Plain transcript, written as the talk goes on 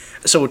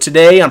So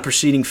today on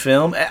Preceding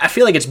Film, I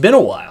feel like it's been a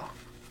while.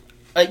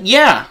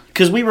 Yeah,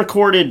 because we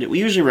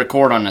usually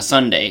record on a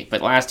Sunday,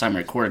 but last time we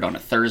recorded on a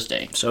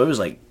Thursday. So it was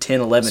like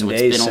 10, 11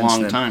 days it's been since a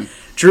long then. time.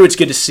 Drew, it's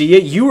good to see you.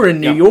 You were in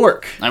New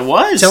York. I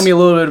was. Tell me a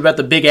little bit about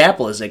the Big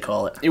Apple, as they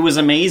call it. It was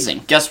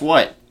amazing. Guess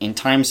what? In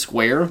Times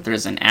Square,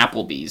 there's an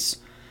Applebee's.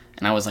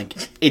 And I was like,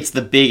 it's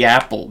the Big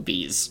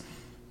Applebee's.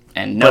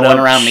 And no one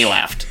around me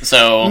laughed.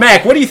 So,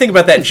 Mac, what do you think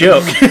about that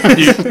joke?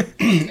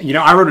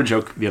 I wrote a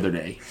joke the other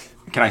day.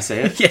 Can I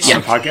say it Yes.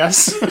 on the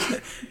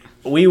podcast?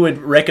 We would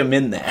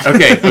recommend that.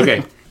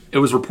 Okay. It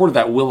was reported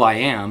that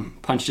Will.i.am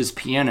punched his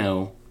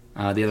piano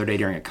the other day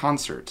during a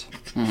concert.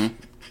 Mm-hmm.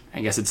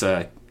 I guess it's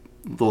a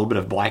little bit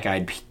of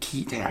black-eyed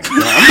Pete. oh,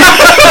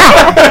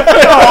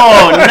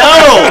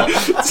 no!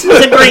 This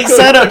was a great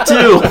setup,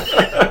 too.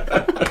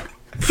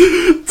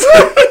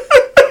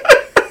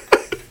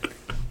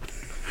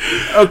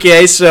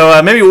 Okay,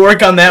 so maybe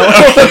work on that one.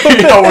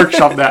 I'll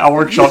workshop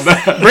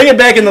that. Bring it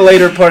back in the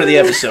later part of the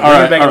episode. All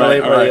right.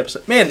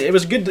 Man, it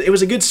was good. It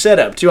was a good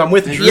setup too. I'm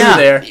with Drew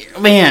there.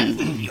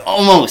 Man,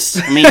 almost.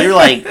 I mean, you're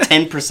like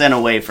 10%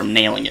 away from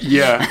nailing it.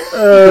 Yeah.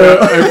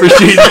 I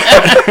appreciate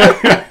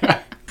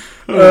that.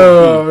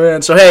 Oh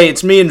man. So hey,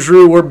 it's me and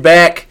Drew. We're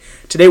back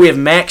today. We have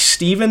Mack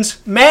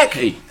Stevens. Mac,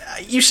 Hey.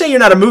 You say you're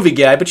not a movie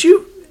guy, but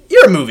you're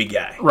a movie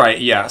guy.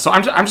 Right, yeah. So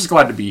I'm just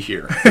glad to be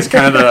here. It's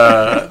kind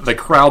of the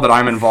crowd that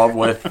I'm involved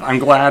with. I'm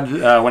glad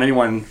when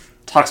anyone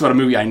talks about a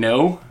movie I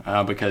know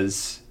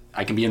because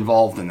I can be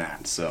involved in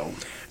that. So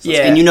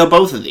Yeah. And you know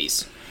both of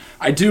these.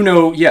 I do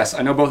know, yes,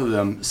 I know both of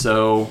them.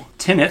 So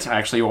Tenet, I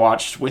actually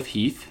watched with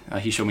Heath.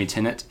 He showed me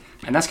Tenet.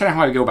 And that's kind of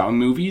how I go about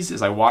movies,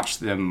 is I watch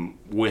them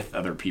with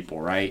other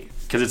people, right?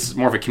 Because it's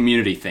more of a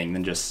community thing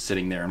than just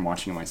sitting there and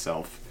watching it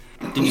myself.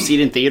 Did you see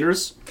it in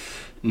theaters?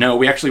 No,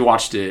 we actually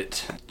watched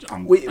it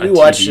on We TV.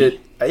 watched it.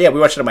 We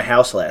watched it at my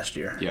house last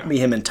year. Yeah. Me,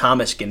 him, and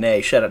Thomas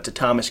Gannay. Shout out to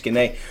Thomas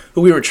Gannay,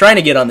 who we were trying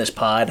to get on this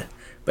pod,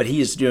 but he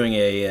is doing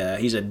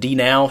he's a D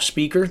Now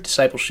speaker,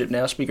 Discipleship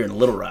Now speaker in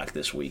Little Rock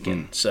this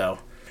weekend. So,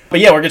 but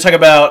yeah, we're going to talk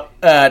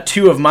about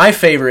two of my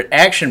favorite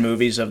action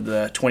movies of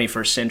the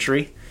 21st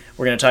century.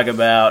 We're going to talk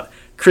about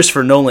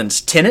Christopher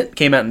Nolan's Tenet,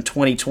 came out in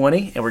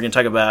 2020, and we're going to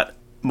talk about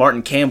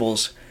Martin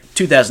Campbell's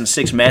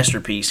 2006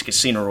 masterpiece,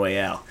 Casino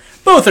Royale.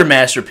 Both are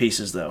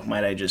masterpieces, though,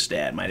 might I just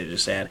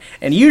add.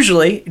 And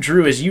usually,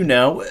 Drew, as you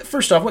know,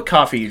 first off, what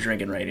coffee are you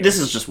drinking right here? This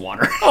is just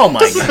water. Oh, my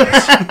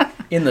goodness.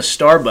 In the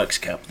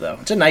Starbucks cup, though.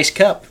 It's a nice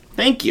cup.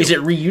 Thank you. Is it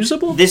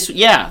reusable? This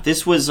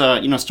was,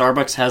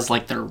 Starbucks has,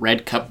 like, their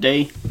red cup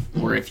day,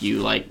 where if you,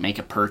 like, make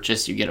a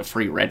purchase, you get a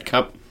free red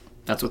cup.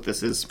 That's what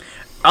this is.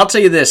 I'll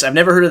tell you this. I've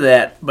never heard of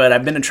that, but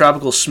I've been to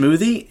Tropical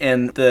Smoothie,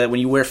 and when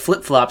you wear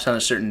flip-flops on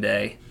a certain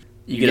day,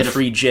 you get a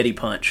free Jetty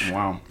Punch.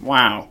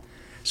 Wow.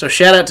 So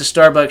shout out to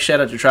Starbucks, shout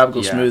out to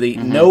Tropical Smoothie.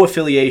 Mm-hmm. No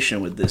affiliation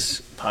with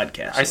this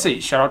podcast. I say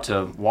shout out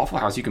to Waffle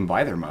House. You can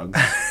buy their mugs.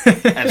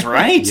 That's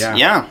right.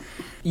 Yeah.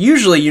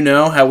 Usually, you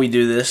know how we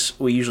do this.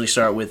 We usually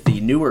start with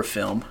the newer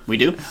film. We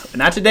do?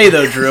 Not today,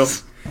 though, Drew.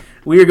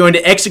 We are going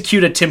to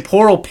execute a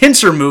temporal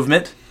pincer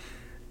movement.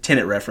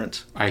 Tenet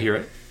reference. I hear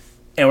it.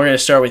 And we're going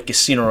to start with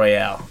Casino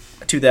Royale,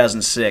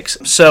 2006.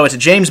 So it's a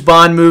James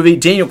Bond movie.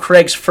 Daniel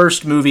Craig's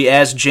first movie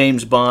as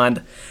James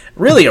Bond.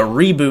 Really a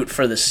reboot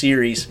for the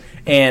series.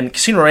 And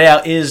Casino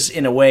Royale is,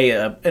 in a way,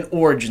 an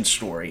origin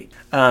story.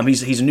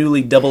 He's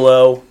newly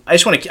 00.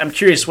 I'm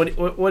curious,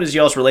 what is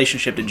y'all's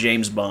relationship to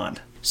James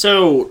Bond?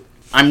 So,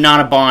 I'm not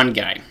a Bond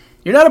guy.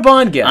 You're not a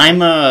Bond guy.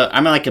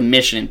 I'm like a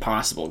Mission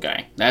Impossible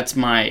guy. That's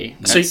my...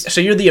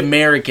 So you're the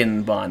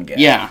American Bond guy.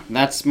 Yeah,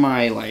 that's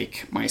my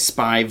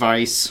spy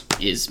vice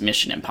is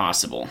Mission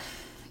Impossible.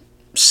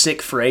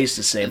 Sick phrase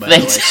to say, by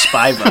the way.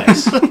 Spy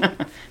vice.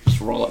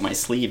 Just roll up my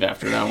sleeve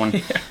after that one.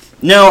 Yeah.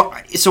 No,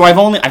 so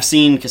I've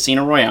seen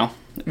Casino Royale.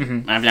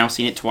 Mm-hmm. I've now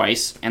seen it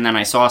twice, and then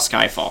I saw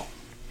Skyfall.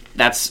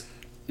 That's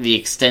the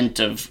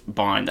extent of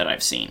Bond that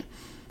I've seen.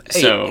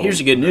 Hey, so here's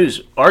the good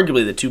news.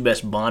 Arguably the two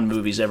best Bond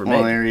movies ever made.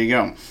 Well, there you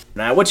go.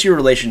 Now, what's your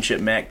relationship,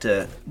 Mac,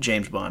 to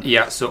James Bond?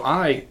 Yeah, so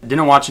I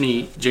didn't watch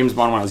any James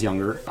Bond when I was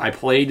younger. I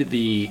played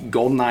the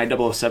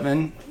GoldenEye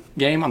 007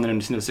 game on the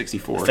Nintendo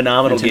 64.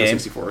 Phenomenal Nintendo game.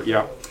 64,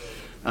 yeah.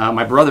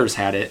 My brothers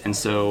had it, and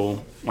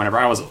so whenever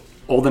I was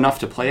old enough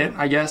to play it,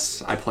 I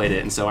guess, I played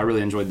it, and so I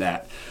really enjoyed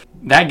that.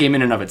 That game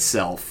in and of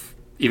itself,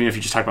 even if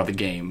you just talk about the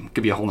game,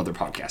 could be a whole other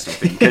podcast, I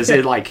think. Because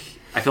I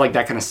feel like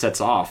that kind of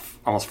sets off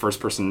almost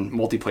first-person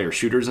multiplayer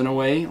shooters in a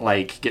way,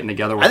 like getting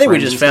together with I think we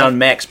friends just and found stuff.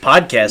 Mac's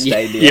podcast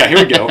idea. Yeah,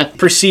 here we go.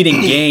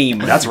 Preceding game.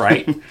 That's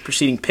right.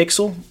 Preceding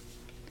pixel?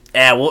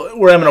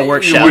 We're having a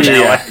workshop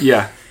now.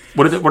 Yeah.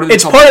 What are they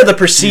It's called? part of the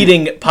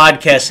Preceding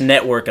Podcast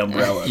Network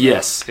umbrella.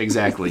 Yes,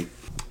 exactly.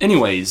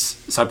 Anyways,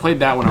 so I played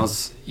that when I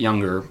was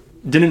younger.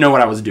 Didn't know what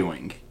I was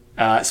doing.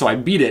 So I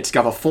beat it,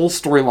 got the full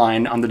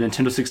storyline on the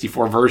Nintendo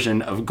 64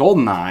 version of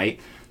GoldenEye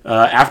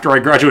after I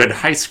graduated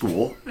high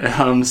school.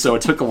 So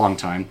it took a long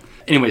time.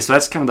 Anyway, so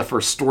that's kind of the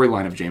first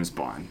storyline of James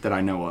Bond that I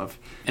know of.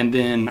 And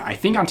then I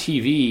think on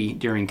TV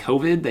during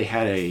COVID, they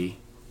had a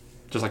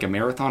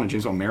marathon, a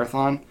James Bond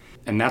marathon.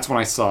 And that's when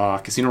I saw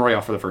Casino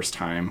Royale for the first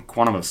time,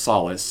 Quantum of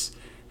Solace,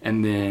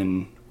 and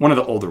then One of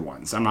the older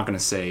ones. I'm not going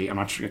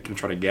to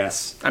try to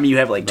guess. I mean, you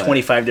have like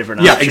 25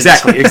 different Yeah, options.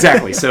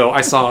 exactly. So I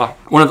saw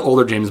one of the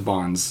older James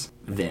Bonds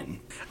then.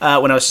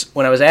 When I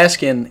was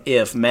asking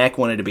if Mac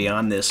wanted to be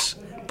on this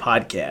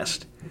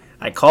podcast,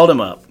 I called him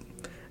up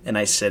and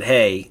I said,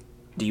 "Hey,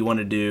 do you want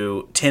to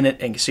do Tenet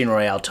and Casino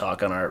Royale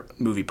talk on our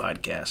movie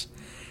podcast?"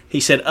 He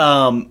said,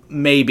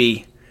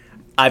 maybe.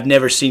 I've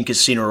never seen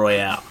Casino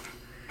Royale."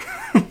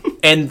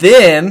 And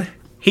then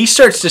he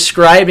starts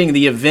describing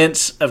the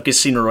events of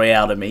Casino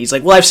Royale to me. He's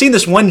like, "Well, I've seen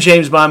this one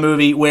James Bond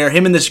movie where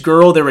him and this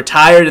girl, they're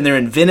retired and they're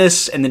in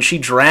Venice and then she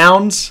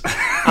drowns."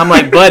 I'm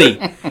like, "Buddy,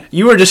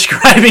 you are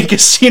describing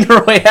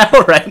Casino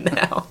Royale right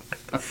now."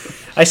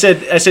 I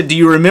said, "Do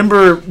you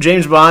remember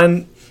James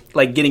Bond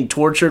like getting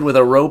tortured with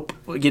a rope,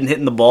 getting hit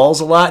in the balls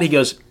a lot?" He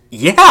goes,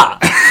 "Yeah."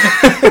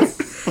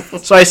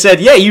 So I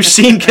said, "Yeah, you've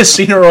seen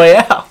Casino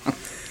Royale."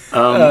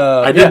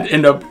 I did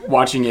end up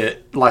watching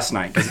it last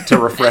night to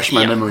refresh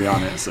my memory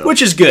on it. So.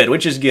 Which is good.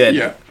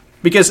 Yeah.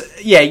 Because,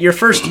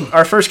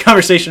 our first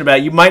conversation about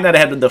it, you might not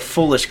have had the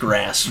fullest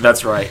grasp.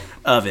 That's right.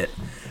 Of it.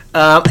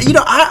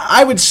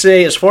 I would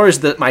say, as far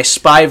as my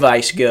spy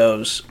vice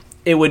goes,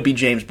 it would be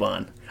James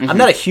Bond. Mm-hmm. I'm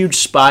not a huge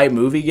spy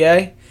movie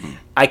guy.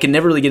 I can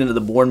never really get into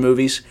the Bourne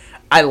movies.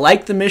 I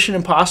like the Mission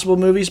Impossible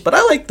movies, but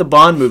I like the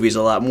Bond movies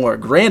a lot more.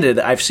 Granted,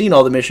 I've seen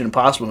all the Mission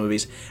Impossible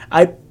movies.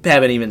 I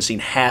haven't even seen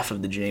half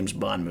of the James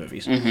Bond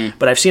movies. Mm-hmm.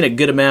 But I've seen a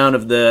good amount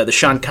of the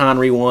Sean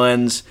Connery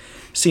ones,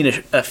 seen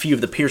a few of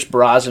the Pierce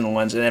Brosnan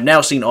ones, and I've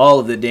now seen all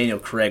of the Daniel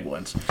Craig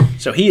ones.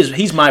 So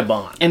he's my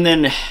Bond. And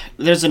then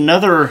there's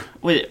another...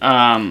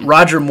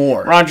 Roger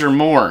Moore. Roger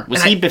Moore.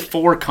 Was he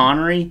before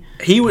Connery?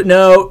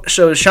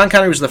 So Sean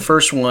Connery was the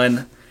first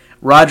one.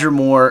 Roger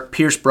Moore,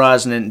 Pierce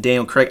Brosnan,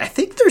 Daniel Craig. I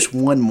think there's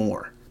one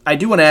more. I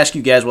do want to ask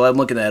you guys, while I'm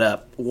looking that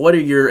up, what are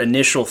your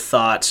initial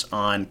thoughts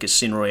on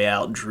Casino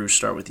Royale? Drew,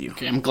 start with you.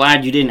 Okay, I'm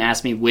glad you didn't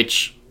ask me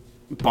which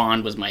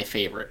Bond was my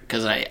favorite,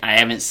 because I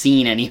haven't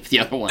seen any of the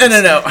other ones.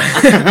 No.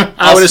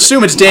 I would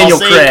assume it's Daniel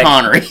Craig. Say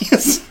Connery.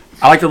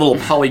 I like the little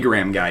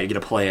polygram guy you get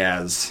to play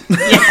as on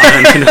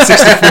Nintendo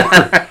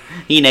 64.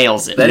 He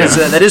nails it.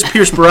 That is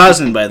Pierce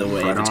Brosnan, by the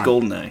way, Right if it's on.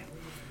 GoldenEye.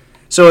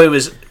 So it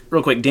was...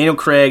 Real quick, Daniel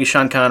Craig,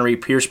 Sean Connery,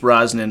 Pierce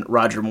Brosnan,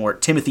 Roger Moore,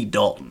 Timothy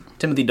Dalton.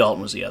 Timothy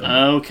Dalton was the other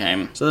one.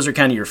 Okay. So those are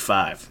kind of your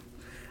 5.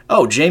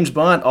 Oh, James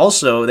Bond.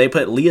 Also, they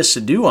put Léa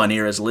Seydoux on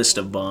here as a list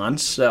of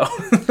Bonds. So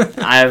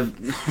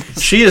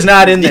she is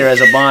not in there as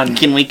a Bond.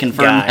 Can we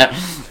confirm guy.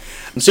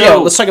 that? So yeah,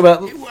 let's talk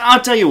about...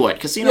 I'll tell you what.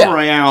 Casino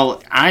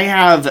Royale, I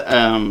have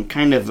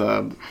kind of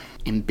a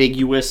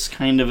ambiguous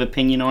kind of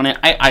opinion on it.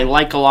 I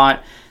like a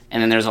lot,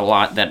 and then there's a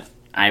lot that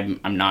I'm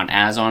not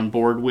as on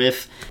board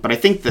with, but I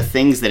think the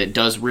things that it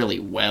does really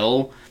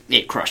well,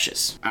 it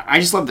crushes.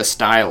 I just love the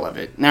style of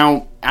it.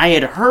 Now, I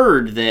had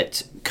heard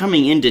that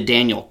coming into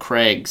Daniel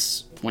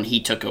Craig's, when he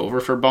took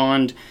over for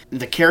Bond,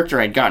 the character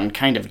had gotten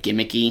kind of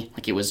gimmicky.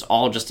 Like, it was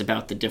all just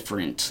about the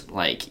different,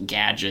 like,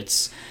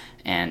 gadgets,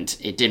 and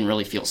it didn't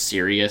really feel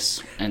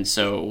serious, and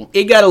so...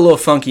 It got a little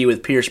funky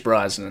with Pierce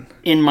Brosnan.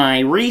 In my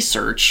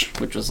research,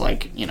 which was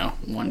like,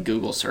 one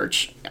Google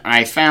search,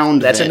 I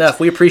found That's enough.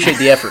 We appreciate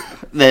the effort.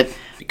 That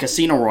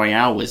Casino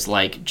Royale was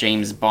like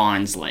James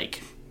Bond's,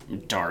 like,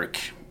 dark,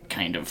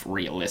 kind of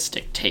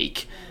realistic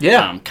take.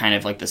 Yeah. Kind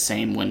of like the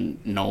same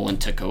when Nolan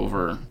took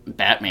over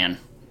Batman.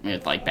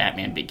 With, like,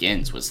 Batman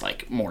Begins was,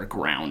 like, more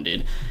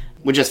grounded.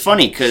 Which is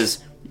funny,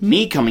 because...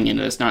 me coming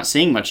into this, not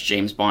seeing much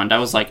James Bond, I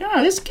was like,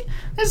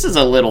 this is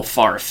a little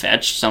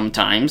far-fetched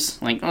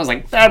sometimes. Like, I was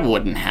like, that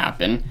wouldn't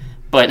happen.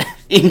 But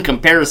in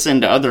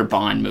comparison to other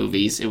Bond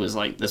movies, it was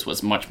like, this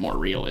was much more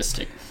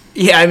realistic.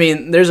 Yeah, I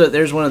mean,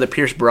 there's one of the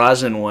Pierce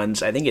Brosnan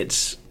ones. I think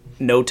it's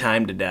No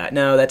Time to Die.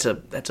 No, that's a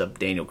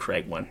Daniel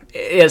Craig one.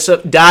 Yeah, so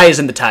Die is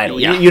in the title.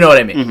 Yeah. You know what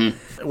I mean.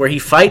 Mm-hmm. Where he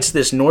fights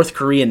this North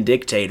Korean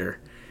dictator,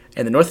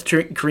 and the North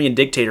Korean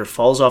dictator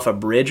falls off a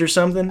bridge or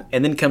something,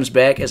 and then comes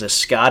back as a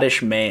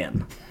Scottish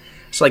man.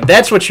 So, like,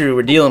 that's what you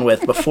were dealing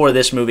with before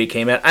this movie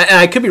came out.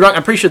 I could be wrong.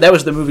 I'm pretty sure that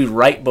was the movie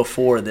right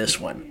before this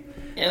one.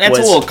 Yeah, that's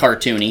a little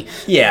cartoony.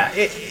 Yeah,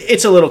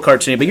 it's a little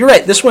cartoony. But you're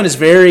right. This one is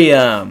very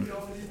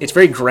it's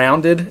very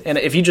grounded. And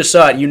if you just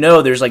saw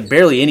it, there's, like,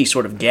 barely any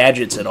sort of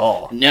gadgets at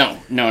all. No,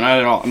 not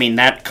at all. I mean,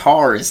 that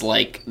car is,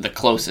 like, the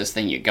closest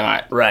thing you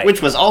got. Right.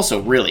 Which was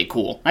also really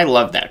cool. I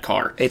love that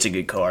car. It's a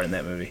good car in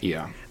that movie.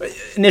 Yeah.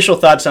 Initial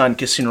thoughts on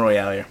Casino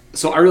Royale here?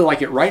 So I really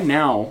like it right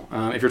now.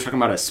 If you're talking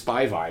about a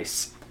spy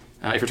vice...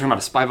 not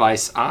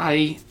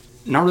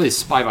really a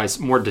spy vice,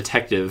 more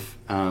detective,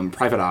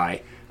 private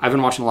eye. I've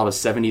been watching a lot of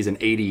 70s and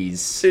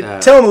 80s.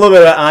 Tell them a little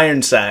bit about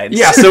Ironsides.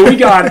 Yeah, so we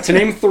got, to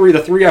name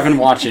the three I've been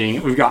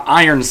watching, we've got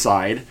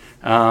Ironside.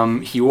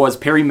 He was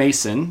Perry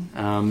Mason,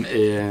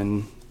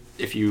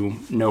 if you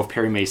know of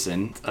Perry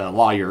Mason, a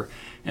lawyer.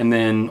 And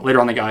then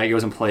later on the guy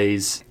goes and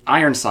plays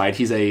Ironside.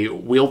 He's a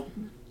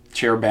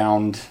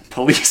wheelchair-bound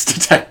police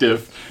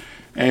detective.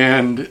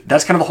 And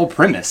that's kind of the whole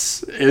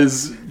premise,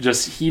 is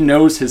just he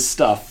knows his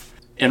stuff.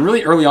 And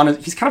really early on,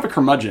 he's kind of a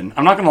curmudgeon.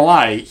 I'm not going to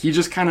lie. He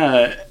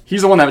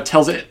he's the one that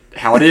tells it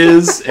how it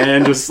is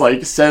and just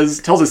like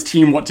tells his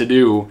team what to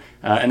do,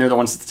 and they're the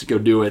ones to go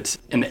do it.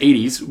 In the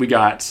 80s, we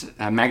got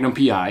Magnum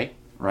P.I.,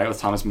 right, with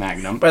Thomas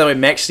Magnum. By the way,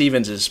 Mack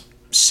Stevens is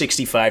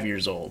 65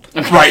 years old.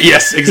 Right,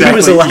 yes, exactly. He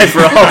was alive for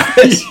all of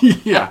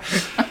this. Yeah.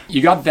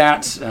 You got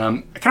that,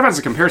 kind of as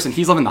a comparison,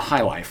 he's living the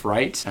high life,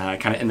 right?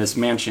 Kind of in this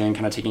mansion,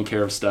 kind of taking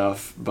care of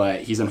stuff,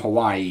 but he's in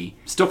Hawaii.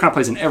 Still kind of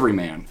plays an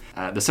everyman.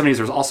 The 70s,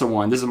 there's also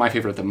one, this is my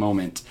favorite at the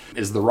moment,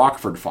 is the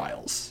Rockford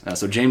Files.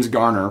 So James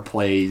Garner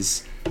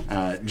plays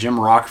Jim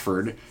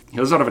Rockford. He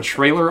lives out of a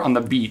trailer on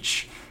the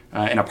beach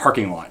in a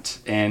parking lot,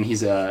 and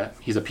he's a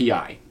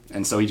PI.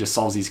 And so he just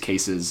solves these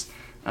cases.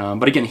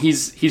 But again,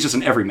 he's just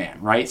an everyman,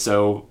 right?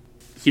 So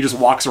he just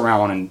walks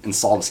around and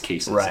solves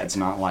cases. Right. It's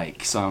not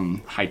like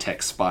some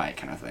high-tech spy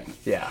kind of thing.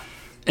 Yeah.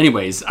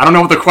 Anyways, I don't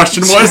know what the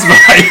question was,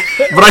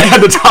 but I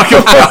had to talk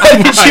about What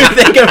did you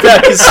think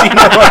about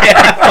Casino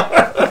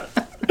Royale?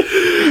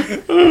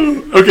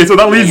 Okay, so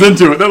that leads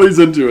into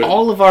it.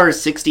 All of our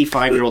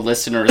 65-year-old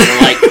listeners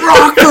are like,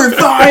 Rockford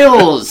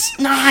Files!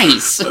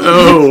 Nice!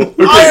 Oh,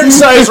 okay.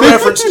 Ironside's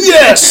reference,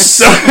 yes!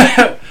 So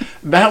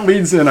that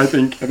leads in, I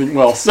think,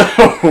 well, so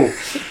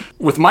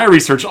with my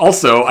research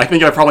also, I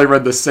think I probably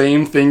read the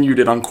same thing you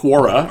did on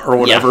Quora or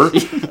whatever.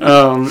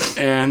 Yeah.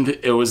 And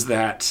it was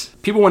that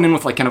people went in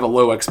with like kind of a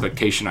low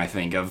expectation, I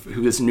think, of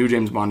who this new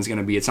James Bond is going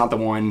to be. It's not the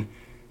one,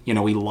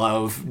 we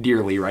love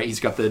dearly, right? He's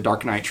got the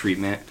Dark Knight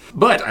treatment.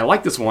 But I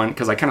like this one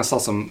because I kind of saw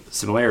some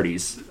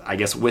similarities, I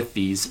guess, with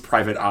these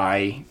private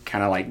eye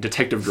kind of like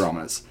detective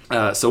dramas.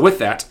 So with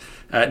that,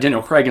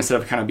 Daniel Craig,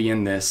 instead of kind of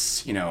being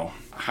this,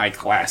 high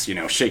class,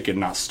 shaken,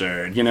 not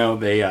stirred,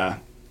 they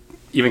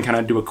even kind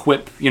of do a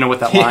quip, with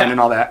that line and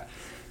all that.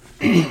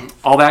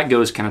 All that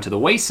goes kind of to the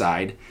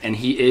wayside, and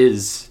he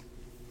is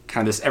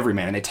kind of this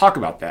everyman, and they talk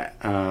about that,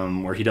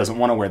 where he doesn't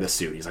want to wear the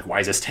suit. He's like, why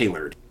is this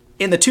tailored?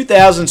 In the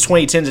 2000s,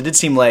 2010s, it did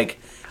seem like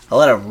a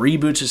lot of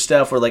reboots of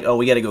stuff were like, oh,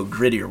 we got to go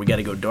grittier, we got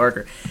to go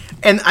darker.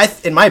 And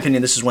in my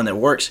opinion, this is one that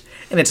works.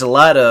 And it's a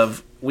lot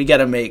of, we got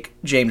to make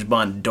James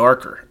Bond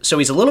darker. So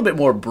he's a little bit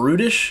more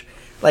brutish.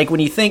 Like,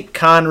 when you think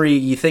Connery,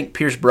 you think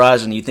Pierce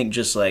Brosnan, you think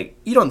just like,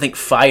 you don't think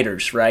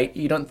fighters, right?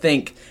 You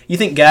think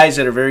guys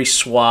that are very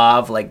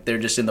suave, like they're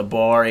just in the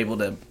bar, able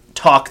to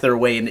talk their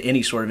way into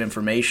any sort of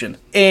information.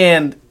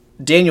 And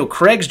Daniel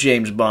Craig's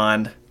James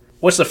Bond,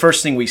 what's the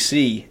first thing we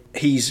see?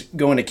 He's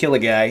going to kill a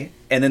guy,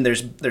 and then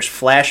there's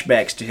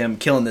flashbacks to him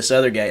killing this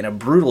other guy in a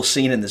brutal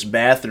scene in this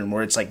bathroom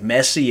where it's like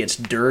messy, it's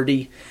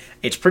dirty,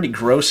 it's pretty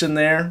gross in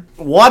there.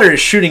 Water is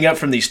shooting up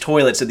from these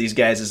toilets at these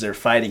guys as they're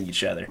fighting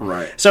each other.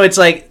 Right. So it's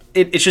like,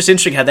 it's just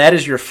interesting how that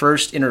is your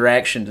first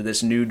interaction to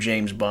this new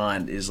James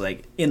Bond, is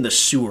like in the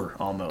sewer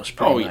almost,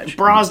 pretty much.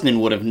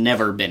 Brosnan would have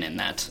never been in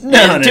that.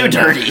 No, Too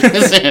dirty.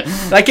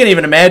 I can't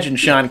even imagine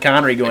Sean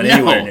Connery going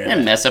anywhere near that.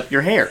 And mess up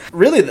your hair.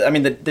 Really, I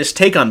mean, this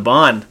take on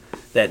Bond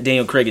that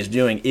Daniel Craig is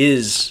doing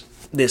is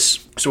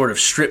this sort of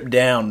stripped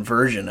down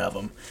version of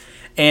him.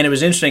 And it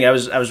was interesting, I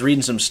was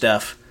reading some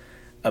stuff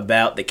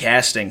about the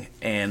casting,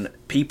 and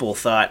people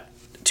thought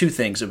two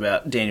things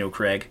about Daniel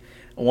Craig.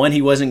 One,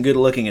 he wasn't good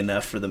looking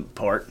enough for the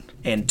part,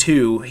 and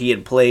two, he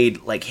had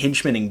played like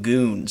henchmen and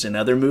goons in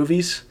other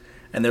movies,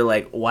 and they're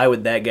like, why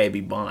would that guy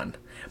be Bond?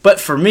 But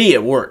for me,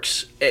 it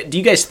works. Do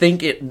you guys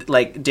think it,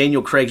 like,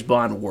 Daniel Craig's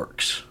Bond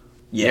works?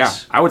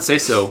 Yes. Yeah, I would say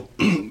so.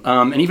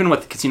 And even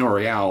with Casino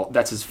Royale,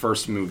 that's his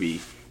first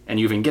movie, and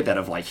you even get that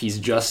of like, he's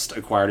just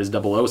acquired his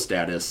 00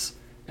 status,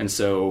 and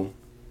so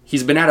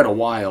he's been at it a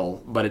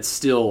while, but it's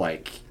still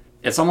like,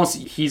 it's almost,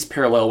 he's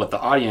parallel with the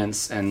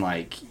audience, and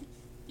like,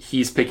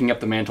 he's picking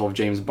up the mantle of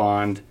James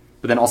Bond,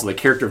 but then also the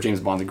character of James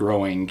Bond is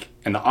growing,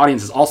 and the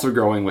audience is also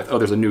growing with, oh,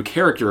 there's a new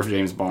character of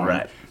James Bond.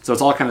 Right. So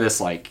it's all kind of this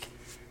like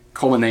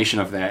culmination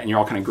of that, and you're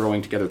all kind of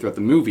growing together throughout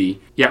the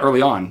movie. Yeah,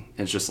 early on,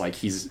 it's just like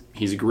he's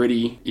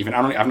gritty. Even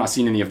I've not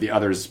seen any of the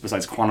others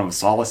besides Quantum of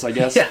Solace, I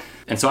guess. Yeah.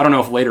 And so I don't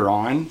know if later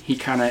on he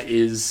kind of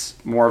is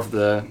more of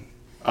the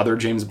other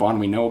James Bond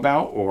we know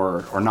about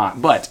or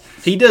not. But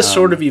he does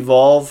sort of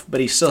evolve,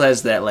 but he still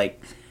has that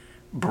like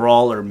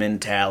brawler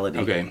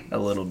mentality a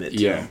little bit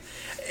too. Yeah.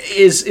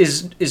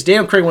 Is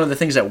Daniel Craig one of the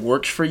things that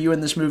works for you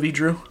in this movie,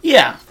 Drew?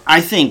 Yeah, I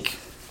think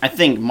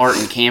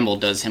Martin Campbell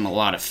does him a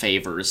lot of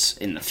favors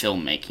in the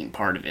filmmaking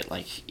part of it.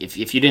 Like, if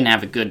you didn't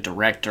have a good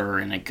director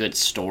and a good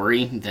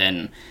story,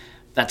 then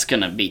that's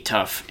going to be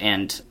tough.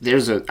 And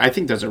I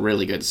think there's a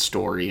really good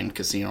story in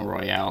Casino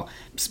Royale.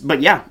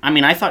 But yeah, I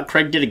mean, I thought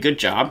Craig did a good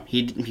job.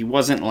 He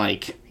wasn't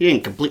like, he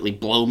didn't completely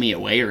blow me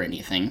away or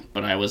anything,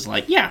 but I was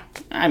like, yeah,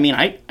 I mean,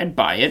 I'd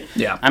buy it.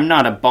 Yeah. I'm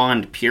not a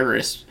Bond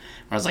purist.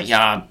 I was like,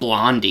 yeah,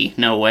 Blondie,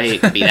 no way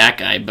it could be that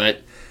guy.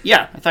 But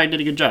yeah, I thought he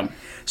did a good job.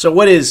 So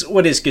what is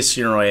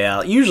Casino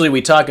Royale? Usually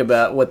we talk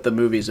about what the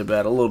movie's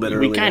about a little bit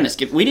earlier. We kind of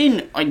skipped. We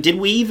didn't. Did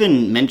we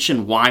even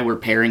mention why we're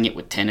pairing it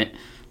with Tenet?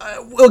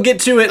 We'll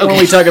get to it when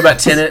we talk about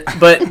Tenet,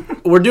 but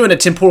we're doing a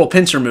temporal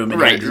pincer movement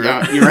here, Drew.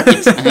 You're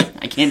right.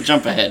 I can't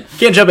jump ahead.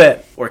 Can't jump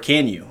ahead. Or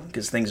can you?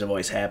 Because things have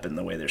always happened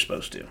the way they're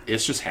supposed to.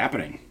 It's just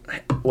happening.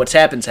 What's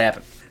happened's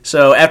happened.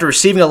 So, after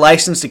receiving a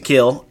license to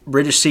kill,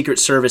 British Secret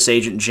Service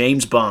agent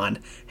James Bond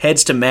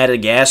heads to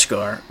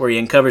Madagascar, where he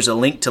uncovers a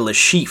link to Le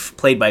Chiffre,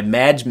 played by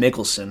Mads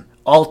Mikkelsen.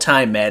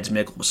 All-time Mads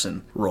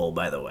Mikkelsen role,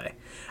 by the way.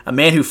 A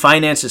man who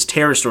finances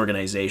terrorist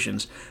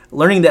organizations.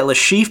 Learning that Le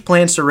Chiffre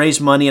plans to raise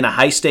money in a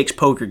high-stakes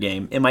poker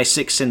game,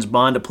 MI6 sends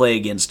Bond to play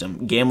against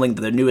him, gambling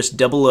that the newest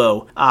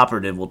 00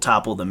 operative will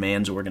topple the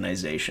man's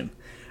organization.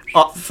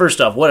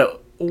 First off,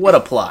 what a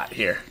plot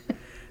here.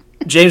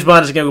 James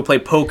Bond is going to go play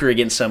poker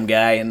against some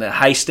guy in a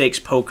high-stakes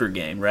poker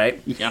game,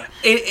 right? Yeah.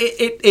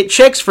 It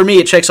checks, for me,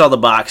 it checks all the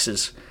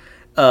boxes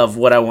of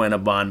what I want in a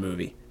Bond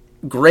movie.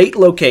 Great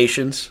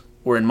locations.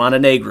 We're in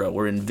Montenegro.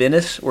 We're in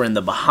Venice. We're in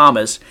the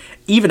Bahamas.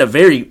 Even a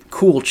very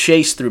cool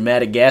chase through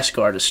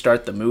Madagascar to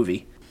start the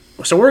movie.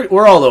 So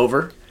we're all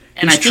over.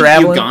 And He's I think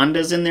traveling.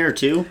 Uganda's in there,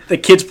 too. The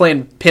kid's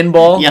playing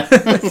pinball Yeah.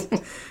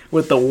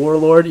 with the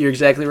warlord. You're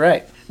exactly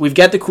right. We've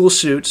got the cool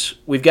suits.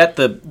 We've got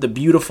the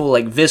beautiful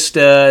like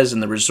vistas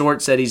and the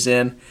resorts that he's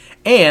in.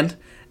 And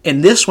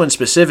in this one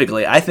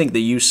specifically, I think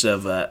the use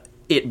of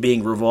it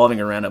being revolving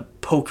around a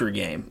poker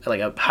game,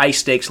 like a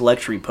high-stakes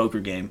luxury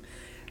poker game,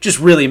 just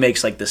really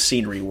makes like the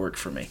scenery work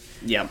for me.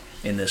 Yeah.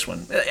 In this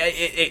one,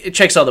 it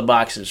checks all the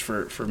boxes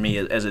for me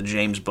as a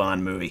James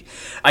Bond movie.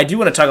 I do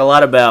want to talk a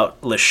lot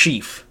about Le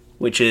Chiffre,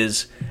 which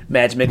is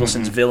Mads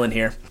Mikkelsen's villain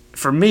here.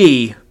 For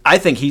me, I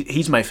think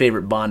he's my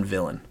favorite Bond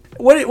villain.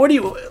 What do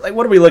you like?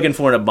 What are we looking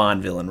for in a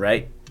Bond villain?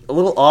 Right, a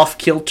little off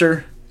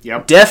kilter.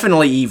 Yep.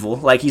 Definitely evil.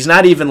 Like he's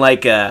not even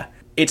like a.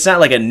 It's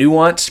not like a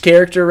nuanced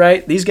character,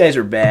 right? These guys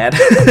are bad.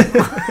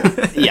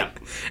 Yeah.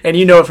 And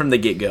you know it from the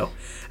get-go.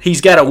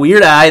 He's got a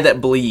weird eye that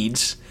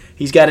bleeds.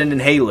 He's got an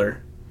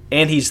inhaler.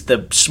 And he's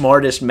the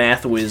smartest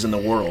math whiz in the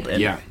world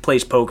and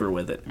plays poker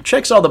with it.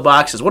 Checks all the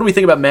boxes. What do we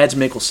think about Mads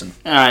Mikkelsen?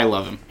 I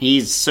love him.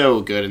 He's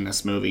so good in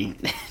this movie.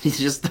 He's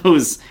just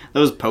those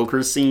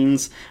poker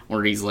scenes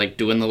where he's like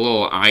doing the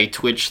little eye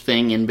twitch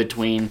thing in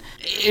between.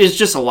 It's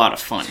just a lot of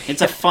fun.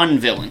 It's a fun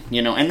villain,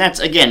 you know. And that's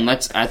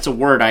a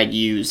word I'd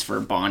use for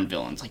Bond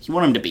villains. Like you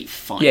want him to be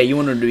fun. Yeah, you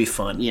want him to be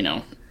fun. You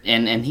know.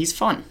 And he's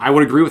fun. I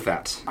would agree with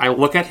that. I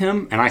look at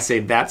him and I say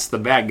that's the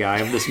bad guy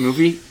of this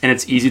movie, and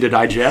it's easy to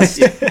digest.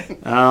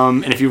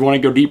 And if you want to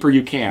go deeper,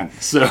 you can.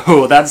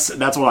 So that's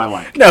what I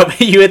like. No,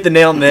 but you hit the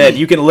nail on the head.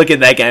 You can look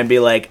at that guy and be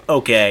like,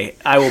 okay,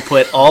 I will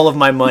put all of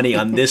my money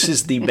on this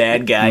is the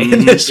bad guy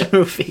in this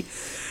movie.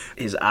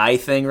 His eye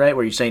thing, right,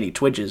 where you're saying he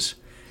twitches,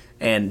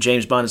 and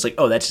James Bond is like,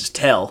 oh, that's his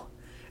tell.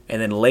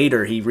 And then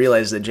later he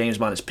realizes that James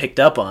Bond has picked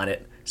up on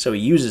it. So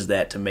he uses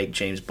that to make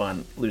James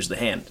Bond lose the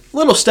hand.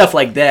 Little stuff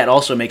like that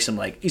also makes him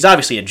like... He's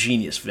obviously a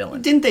genius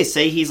villain. Didn't they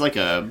say he's like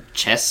a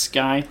chess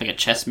guy? Like a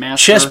chess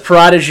master? Chess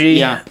prodigy.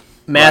 Yeah.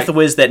 Math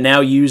whiz that now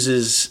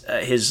uses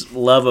his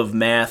love of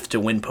math to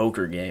win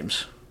poker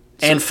games.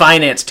 And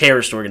finance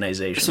terrorist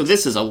organizations. So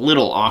this is a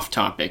little off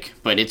topic,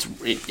 but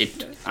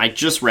I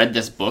just read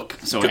this book,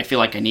 so I feel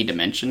like I need to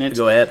mention it.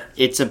 Go ahead.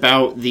 It's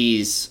about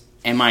these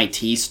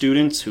MIT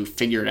students who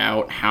figured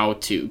out how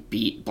to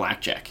beat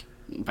blackjack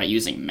by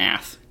using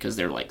math, because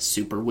they're like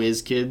super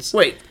whiz kids.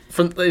 Wait,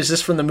 is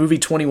this from the movie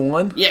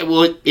 21? Yeah,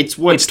 well, it's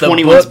what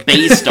 21's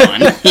based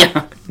on.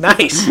 Yeah.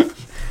 Nice.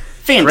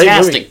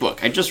 Fantastic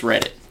book. I just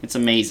read it. It's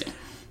amazing.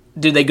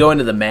 Do they go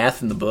into the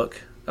math in the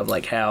book of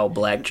like how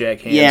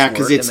blackjack hands Yeah, work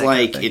because it's and that like,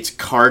 kind of thing? it's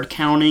card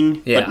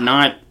counting, Yeah. but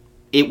not...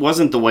 It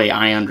wasn't the way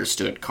I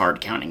understood card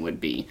counting would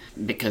be,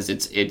 because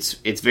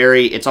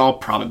it's all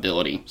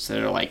probability. So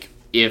they're like,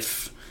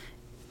 if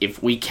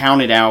we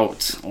counted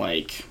out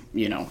like,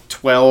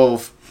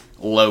 12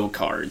 low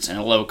cards, and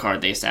a low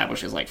card they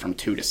establish is like from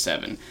 2 to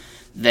 7,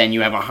 then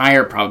you have a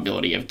higher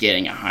probability of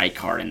getting a high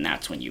card, and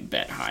that's when you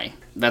bet high.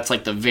 That's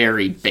like the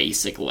very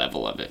basic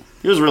level of it.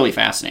 It was really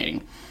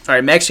fascinating. All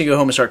right, Max, you go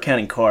home and start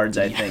counting cards,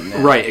 I think.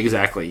 Now. Right,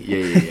 exactly.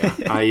 Yeah.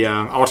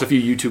 I'll watch a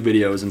few YouTube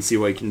videos and see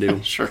what I can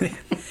do. Sure.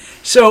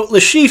 So, Le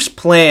Chiffre's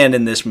plan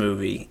in this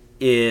movie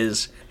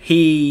is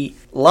he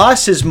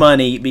lost his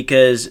money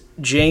because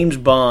James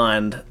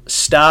Bond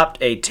stopped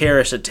a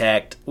terrorist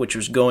attack which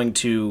was going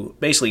to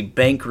basically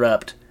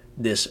bankrupt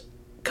this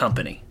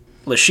company.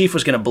 Le Chiffre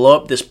was going to blow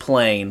up this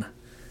plane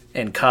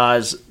and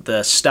cause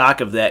the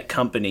stock of that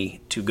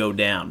company to go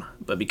down.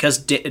 But because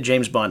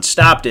James Bond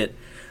stopped it,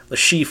 Le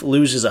Chiffre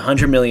loses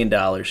 $100 million.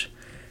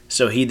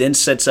 So he then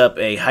sets up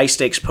a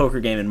high-stakes poker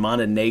game in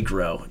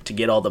Montenegro to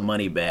get all the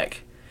money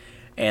back.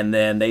 And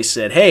then they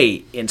said,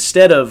 hey,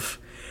 instead of...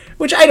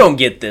 Which I don't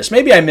get this.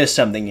 Maybe I missed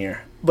something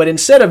here. But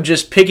instead of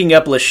just picking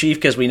up Le Chiffre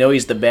because we know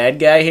he's the bad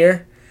guy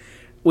here,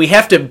 we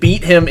have to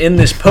beat him in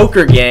this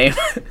poker game.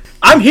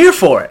 I'm here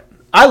for it.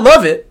 I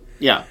love it.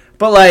 Yeah.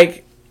 But,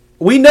 like,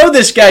 we know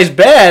this guy's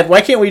bad.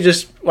 Why can't we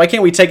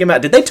take him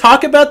out? Did they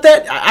talk about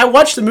that? I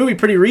watched the movie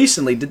pretty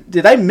recently.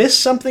 Did I miss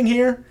something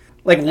here?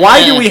 Like,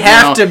 why do we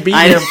have to beat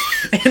him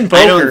in poker?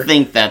 I don't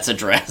think that's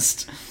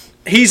addressed.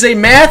 He's a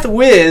math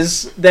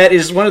whiz that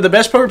is one of the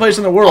best poker players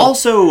in the world.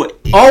 Also,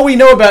 all we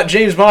know about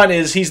James Bond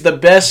is he's the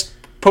best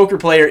poker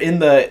player in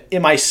the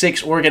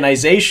MI6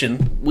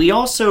 organization. we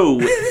also...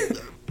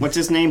 What's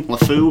his name?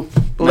 LeFou?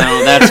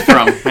 No, that's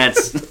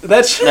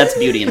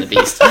Beauty and the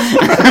Beast. Le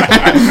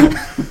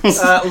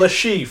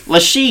Chiffre. Le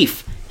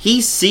Chiffre. He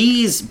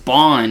sees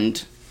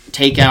Bond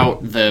take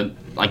out the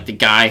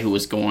guy who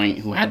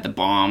had the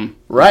bomb.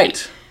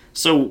 Right.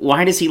 So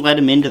why does he let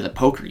him into the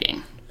poker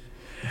game?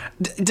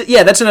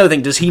 Yeah, that's another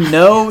thing. Does he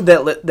know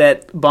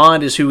that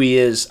Bond is who he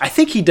is? I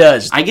think he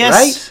does. I guess.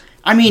 Right?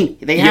 I mean,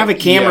 they have a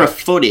camera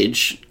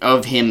footage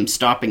of him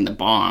stopping the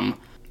bomb,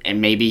 and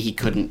maybe he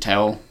couldn't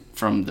tell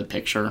from the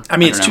picture. I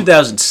mean, it's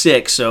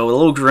 2006, so a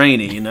little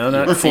grainy, not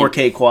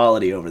 4K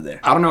quality over there.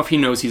 I don't know if he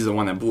knows he's the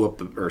one that blew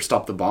up or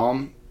stopped the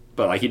bomb,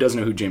 but he doesn't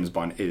know who James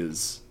Bond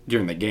is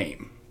during the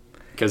game.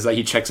 Because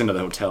he checks into the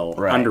hotel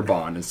under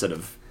Bond instead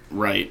of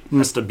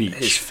Mr. Beach.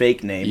 His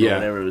fake name or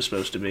whatever it was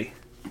supposed to be.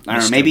 I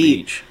don't know, maybe...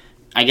 Beach.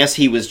 I guess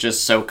he was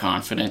just so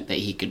confident that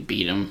he could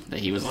beat him that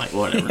he was like,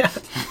 whatever.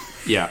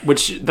 Yeah,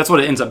 which that's what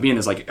it ends up being,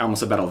 is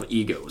almost a battle of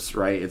egos,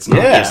 right? It's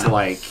not just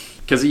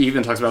because he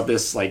even talks about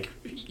this,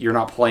 you're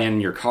not playing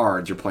your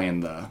cards, you're playing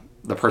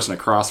the person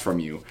across from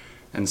you.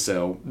 And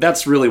so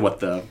that's really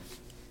what the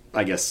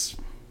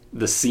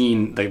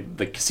scene,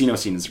 the casino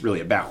scene is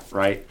really about,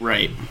 right?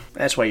 Right.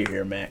 That's why you're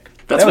here, Mac.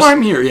 That's why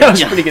I'm here, yeah. That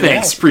was pretty good.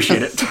 Thanks,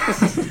 appreciate it.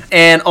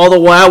 And all the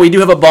while, we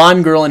do have a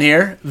Bond girl in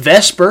here,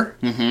 Vesper,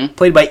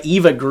 played by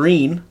Eva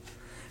Green,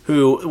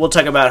 who we'll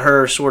talk about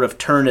her sort of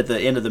turn at the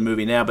end of the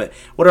movie now. But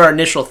what are our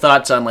initial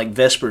thoughts on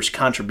Vesper's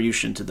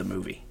contribution to the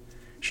movie?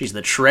 She's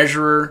the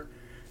treasurer,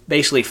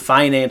 basically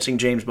financing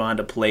James Bond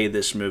to play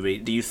this movie.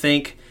 Do you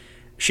think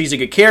she's a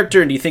good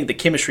character, and do you think the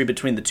chemistry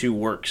between the two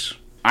works?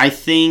 I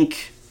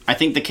think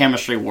the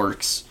chemistry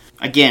works,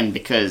 again,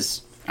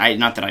 because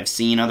not that I've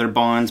seen other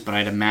Bonds, but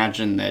I'd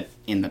imagine that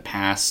in the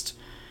past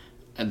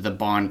the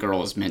Bond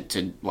girl is meant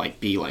to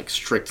be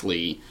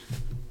strictly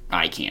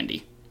eye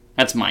candy.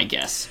 That's my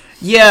guess.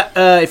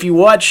 Yeah, if you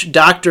watch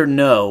Dr.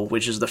 No,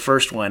 which is the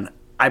first one,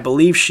 I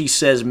believe she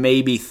says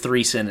maybe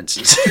 3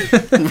 sentences.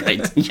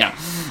 Right, yeah.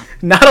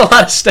 Not a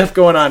lot of stuff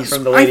going on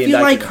from the lady in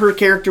Dr. I feel No. her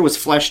character was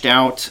fleshed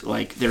out.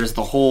 There's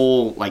the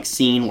whole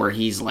scene where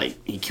he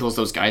kills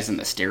those guys in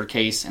the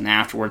staircase, and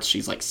afterwards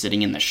she's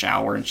sitting in the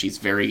shower and she's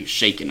very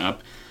shaken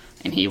up,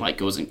 and he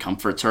goes and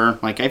comforts her.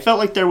 I felt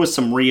like there was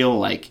some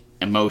real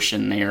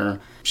emotion there.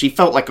 She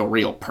felt like a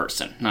real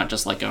person, not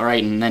just all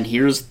right, and then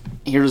here's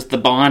the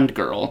Bond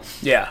girl.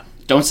 Yeah.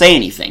 Don't say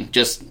anything.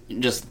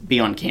 Just be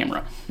on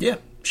camera. Yeah.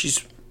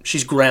 She's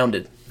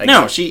grounded. I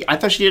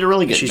thought she did a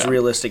really good job. She's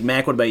realistic.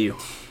 Mac, what about you?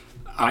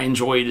 I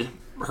enjoyed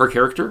her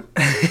character.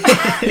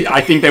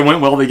 I think they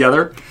went well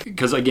together.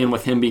 Because, again,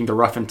 with him being the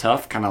rough and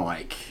tough, kind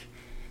of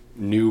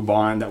new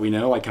Bond that we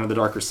know, kind of the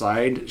darker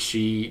side,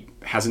 she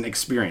hasn't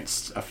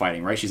experienced a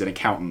fighting, right? She's an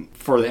accountant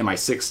for the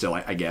MI6 still,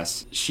 I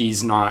guess.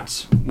 She's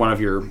not one of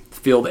your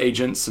field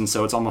agents, and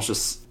so it's almost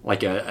just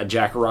like a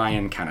Jack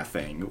Ryan kind of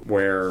thing,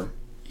 where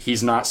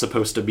he's not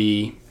supposed to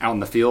be out in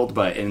the field,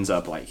 but ends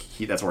up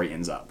that's where he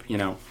ends up,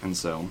 And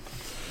so...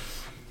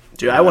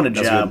 Dude, I want a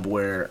job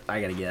where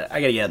I gotta get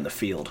in the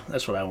field.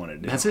 That's what I want to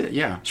do. That's it,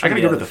 yeah. I gotta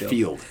go to the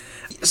field.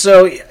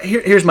 So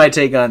here's my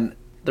take on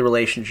the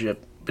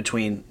relationship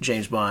between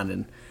James Bond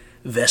and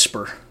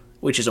Vesper,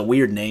 which is a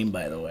weird name,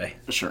 by the way.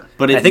 Sure.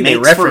 But I think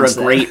makes for a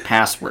great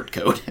password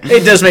code.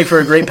 It does make for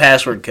a great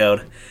password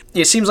code.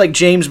 It seems like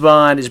James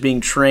Bond is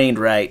being trained,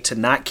 right, to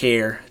not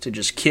care, to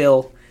just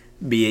kill,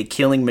 be a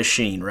killing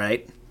machine,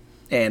 right?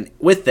 And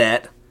with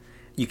that,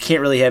 you can't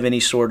really have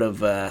any sort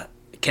of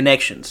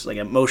connections,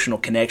 emotional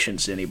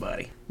connections to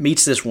anybody.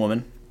 Meets this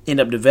woman, end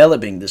up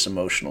developing this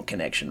emotional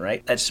connection,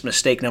 right? That's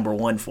mistake number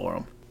 1 for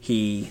him.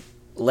 He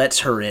lets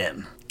her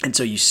in. And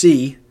so you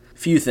see a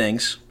few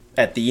things.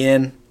 At the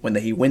end, when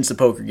he wins the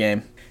poker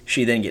game,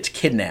 she then gets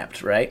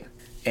kidnapped, right?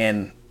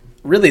 And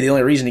really the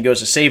only reason he goes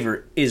to save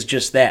her is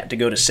just that, to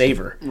go to save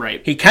her.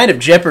 Right. He kind of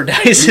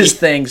jeopardizes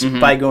things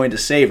by going to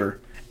save her.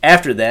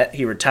 After that,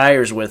 he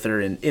retires with her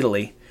in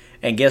Italy.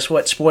 And guess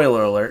what?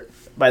 Spoiler alert.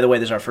 By the way,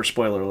 this is our first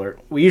spoiler alert.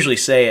 We usually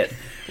say it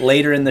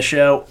later in the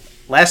show.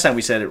 Last time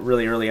we said it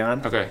really early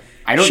on. Okay.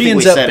 I don't think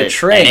we said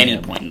it at any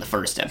point in the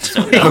first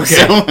episode.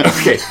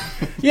 Okay.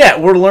 Yeah,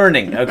 we're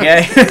learning,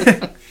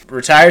 okay?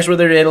 Retires with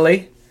her to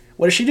Italy.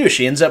 What does she do?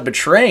 She ends up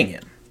betraying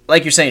him.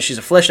 Like you're saying, she's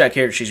a fleshed out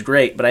character. She's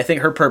great. But I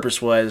think her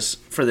purpose was,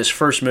 for this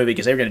first movie,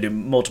 because they were going to do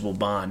multiple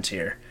Bonds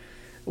here,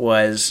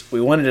 was we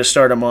wanted to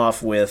start him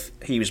off with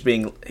he's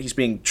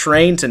being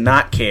trained to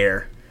not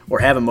care or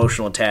have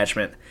emotional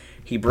attachment.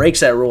 He breaks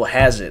that rule,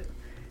 has it.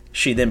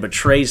 She then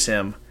betrays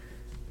him.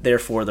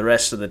 Therefore, the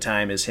rest of the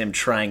time is him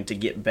trying to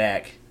get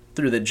back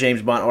through the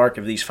James Bond arc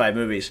of these 5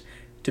 movies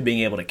to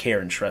being able to care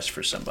and trust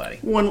for somebody.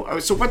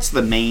 So what's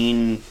the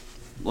main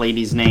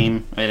lady's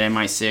name at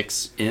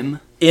MI6?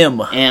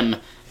 M.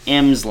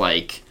 M's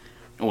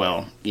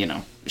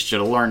should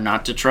have learned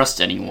not to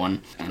trust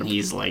anyone. And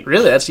he's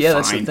really? That's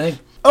the thing.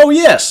 Oh,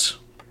 yes.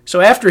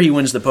 So after he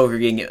wins the poker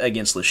game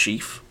against Le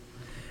Chiffre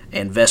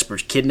and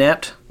Vesper's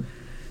kidnapped,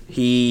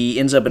 he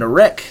ends up in a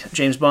wreck.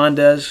 James Bond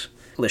does.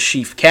 Le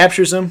Chiffre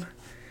captures him.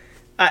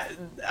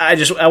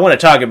 I want to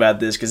talk about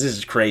this because this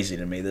is crazy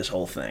to me, this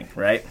whole thing,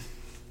 right?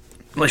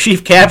 Le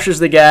Chiffre captures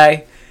the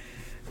guy.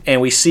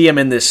 and we see him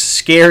in this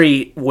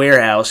scary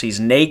warehouse. He's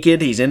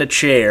naked, he's in a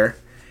chair,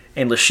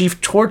 and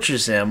Lashif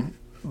tortures him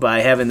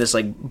by having this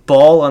like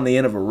ball on the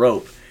end of a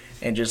rope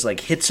and just like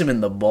hits him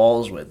in the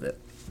balls with it.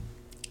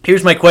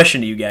 Here's my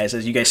question to you guys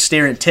as you guys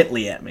stare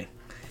intently at me.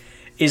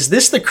 Is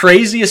this the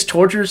craziest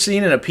torture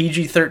scene in a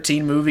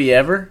PG-13 movie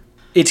ever?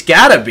 It's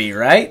gotta be,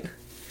 right?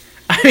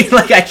 I mean,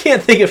 like I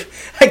can't think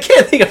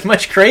of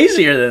much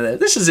crazier than that.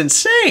 This is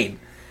insane.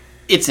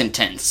 It's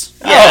intense.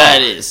 Yeah,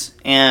 it is.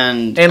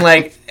 And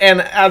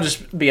I'll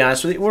just be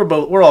honest with you,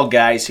 we're all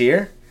guys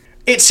here.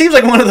 It seems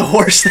like one of the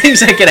worst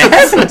things that could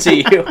happen to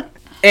you.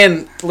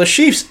 And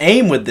Lashif's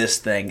aim with this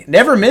thing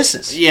never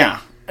misses. Yeah,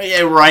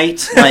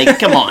 right? Like,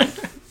 come on.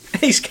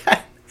 He's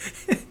got...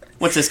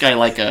 What's this guy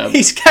like a...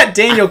 He's got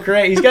Daniel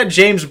Craig. He's got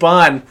James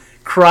Bond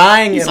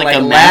crying and like a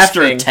laughing.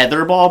 master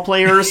tetherball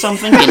player or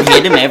something. Can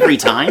hit him every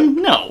time?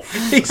 No.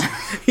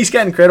 He's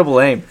got incredible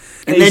aim.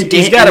 And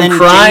he's got him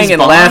crying James and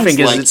Bond's laughing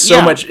because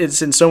like,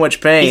 it's in so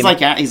much pain. He's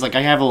like,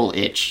 I have a little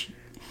itch.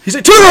 He's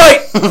like, to the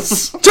right, to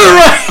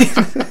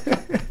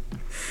the right.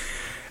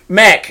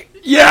 Mac,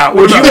 Yeah,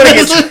 would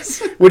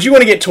you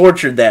want to get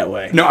tortured that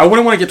way? No, I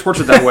wouldn't want to get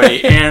tortured that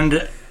way.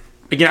 And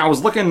again, I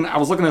was looking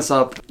this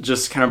up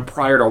just kind of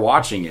prior to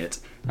watching it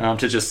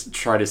to just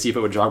try to see if it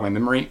would jog my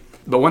memory.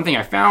 But one thing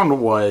I found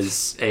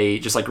was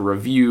a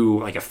review,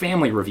 like a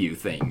family review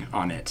thing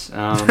on it.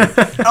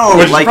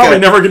 Which like you probably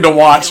never get to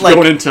watch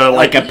going into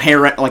like a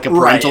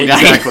parental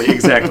guide.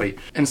 Exactly.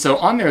 And so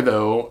on there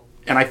though,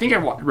 and I think I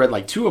read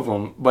like two of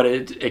them, but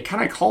it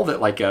kind of called it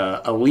like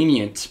a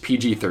lenient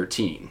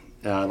PG-13.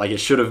 Like it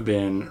should have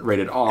been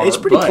rated R. It's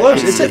pretty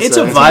close. It's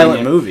a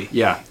violent movie.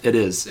 Yeah, it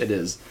is. It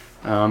is.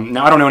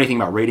 Now I don't know anything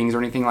about ratings or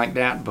anything like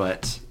that,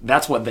 but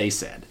that's what they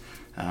said.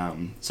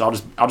 So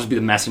I'll just be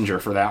the messenger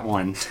for that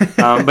one.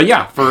 But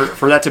yeah,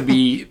 for that to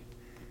be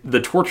the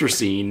torture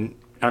scene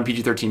on a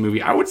PG-13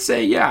 movie, I would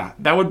say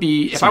that would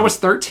be if I was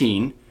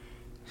 13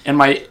 and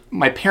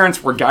my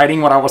parents were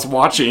guiding what I was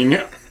watching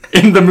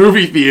in the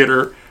movie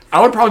theater,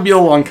 I would probably be a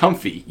little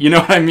uncomfy. You know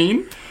what I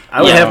mean?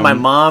 I would have my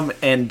mom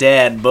and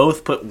dad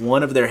both put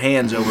one of their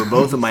hands over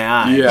both of my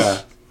eyes.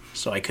 Yeah.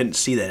 So I couldn't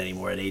see that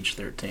anymore at age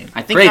 13.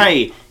 I think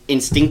I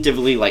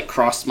instinctively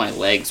crossed my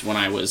legs when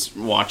I was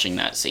watching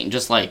that scene.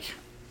 Just like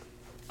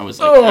I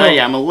was like, oh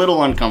yeah, I'm a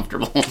little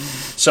uncomfortable.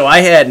 So I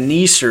had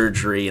knee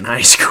surgery in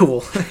high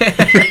school.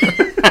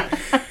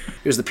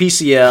 It was the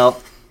PCL.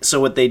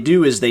 So what they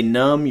do is they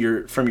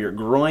numb from your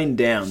groin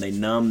down. They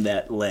numb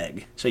that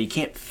leg, so you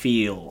can't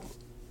feel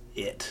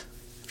it.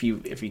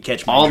 If you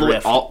catch my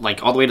drift. All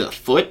the way to the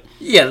foot.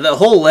 Yeah, the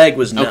whole leg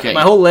was numb. Okay.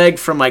 My whole leg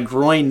from my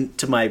groin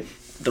to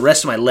the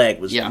rest of my leg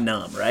was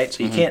numb, right?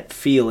 So you can't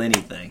feel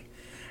anything.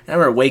 And I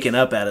remember waking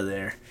up out of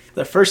there.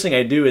 The first thing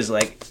I do is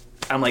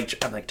I'm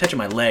touching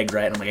my leg,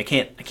 right? And I'm like, I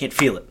can't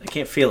feel it. I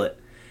can't feel it.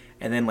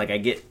 And then I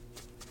get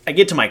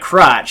to my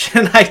crotch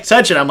and I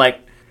touch it. I'm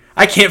like,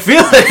 I can't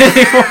feel it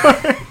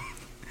anymore.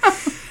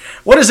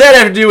 What does that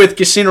have to do with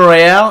Casino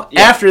Royale?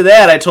 Yeah. After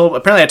that, I told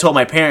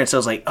my parents, I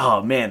was like,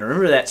 oh man,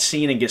 remember that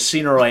scene in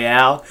Casino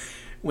Royale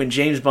when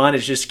James Bond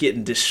is just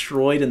getting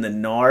destroyed in the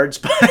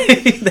nards by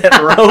that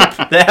rope?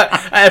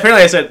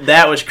 Apparently I said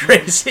that was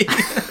crazy.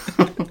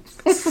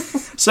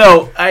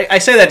 So I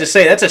say that to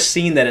say that's a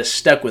scene that has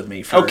stuck with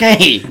me for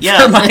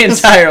my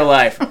entire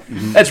life.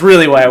 That's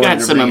really why I wanted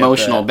to bring some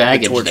emotional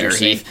baggage there,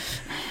 Heath.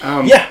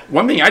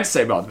 One thing I'd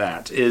say about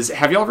that is,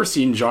 have you ever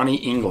seen Johnny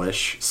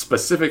English,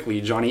 specifically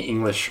Johnny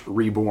English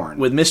Reborn?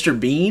 With Mr.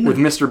 Bean? With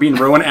Mr. Bean,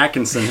 Rowan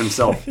Atkinson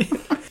himself.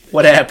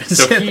 What happens?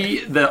 So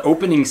the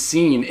opening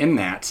scene in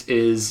that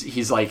is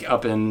he's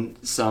up in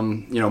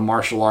some,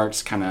 martial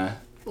arts kind of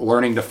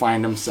learning to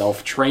find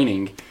himself,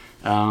 training.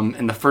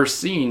 And the first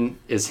scene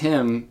is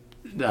him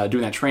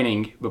doing that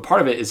training, but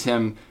part of it is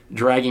him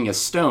dragging a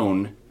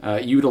stone,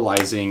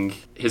 utilizing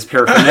his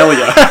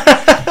paraphernalia.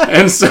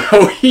 And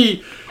so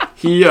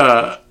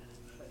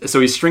so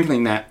he's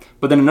strengthening that.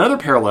 But then another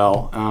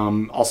parallel,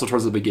 also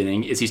towards the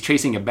beginning, is he's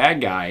chasing a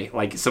bad guy,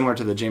 similar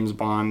to the James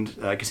Bond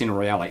Casino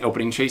Royale,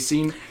 opening chase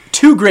scene.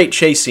 Two great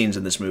chase scenes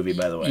in this movie,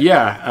 by the way.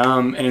 Yeah,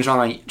 and in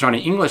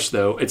Johnny English,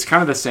 though, it's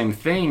kind of the same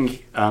thing,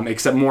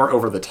 except more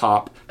over the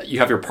top. You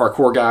have your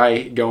parkour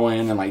guy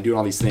going and doing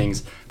all these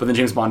things, but then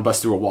James Bond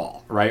busts through a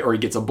wall, right? Or he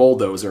gets a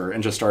bulldozer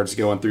and just starts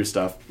going through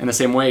stuff. In the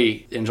same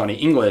way, in Johnny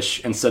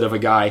English, instead of a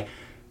guy,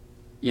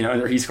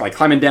 he's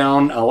climbing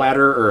down a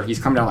ladder or he's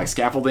climbing down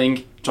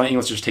scaffolding, Johnny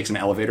English just takes an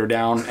elevator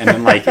down and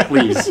then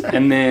leaves.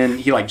 And then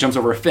he jumps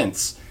over a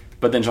fence.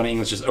 But then Johnny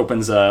English just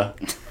opens a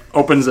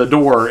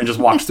door and just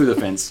walks through the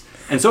fence.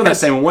 And so in that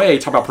same way,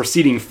 talk about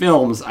preceding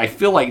films, I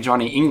feel like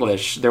Johnny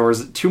English, there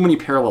was too many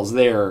parallels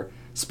there,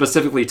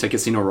 specifically to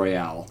Casino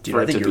Royale. Dude,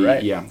 I think you're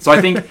right. Yeah. So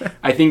I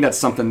think that's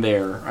something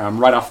there.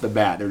 Right off the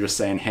bat, they're just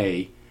saying,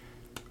 hey,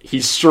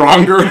 he's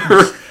stronger.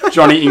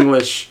 Johnny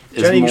English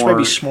is Johnny more... English might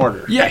be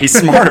smarter. Yeah, he's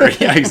smarter.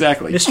 Yeah,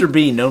 exactly. Mr.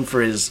 Bean, known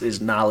for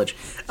his knowledge.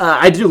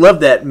 I do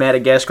love that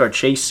Madagascar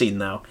chase scene,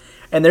 though.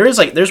 And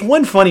there's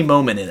one funny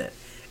moment in it.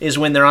 is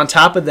when they're on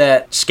top of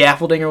that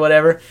scaffolding or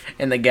whatever,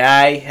 and the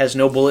guy has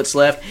no bullets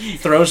left,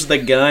 throws the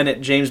gun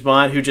at James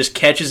Bond, who just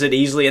catches it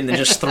easily and then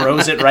just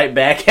throws it right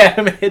back at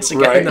him and hits the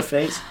guy in the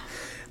face.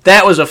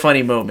 That was a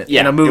funny moment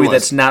in a movie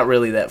that's not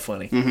really that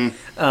funny.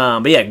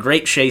 But yeah,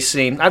 great chase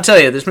scene. I'll tell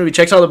you, this movie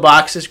checks all the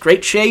boxes.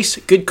 Great chase,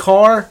 good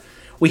car.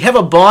 We have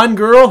a Bond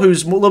girl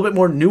who's a little bit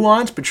more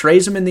nuanced,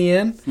 betrays him in the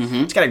end.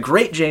 It's got a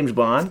great James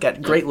Bond,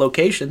 got great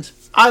locations.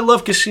 I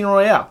love Casino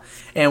Royale.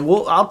 And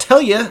I'll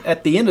tell you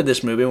at the end of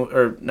this movie,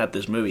 or not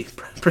this movie,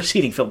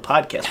 preceding film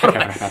podcast.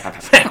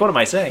 What am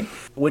I saying?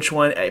 Which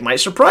one? It might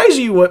surprise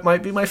you what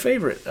might be my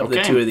favorite of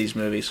the two of these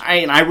movies.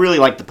 I really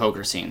like the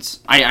poker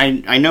scenes.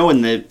 I know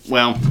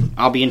well,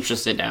 I'll be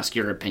interested to ask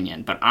your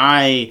opinion, but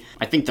I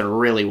think they're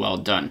really well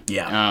done.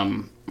 Yeah.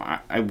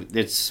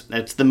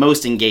 That's the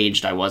most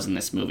engaged I was in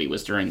this movie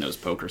was during those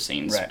poker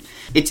scenes. Right.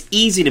 It's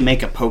easy to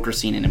make a poker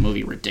scene in a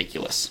movie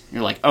ridiculous.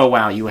 You're like, oh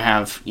wow, you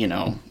have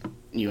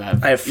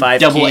I have 5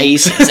 double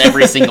kings. aces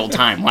every single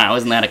time. Wow,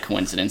 isn't that a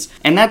coincidence?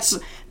 And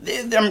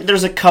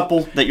there's a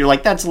couple that you're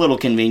like, that's a little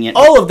convenient.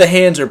 All of the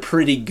hands are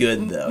pretty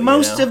good, though.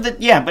 Most of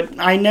but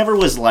I never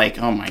was like,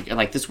 oh my god,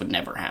 like this would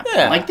never happen.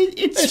 Yeah, like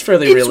it's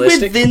fairly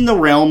realistic. It's within the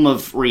realm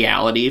of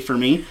reality for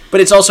me. But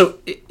it's also,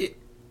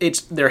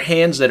 it's their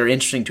hands that are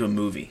interesting to a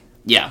movie.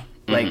 Yeah.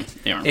 Like,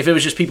 if it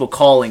was just people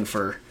calling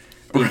for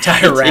the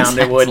entire round,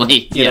 exactly. it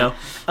wouldn't, you know.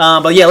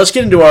 But yeah, let's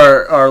get into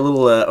our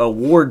little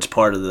awards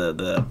part of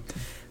the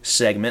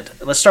segment.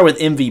 Let's start with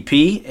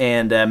MVP.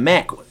 And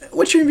Mac,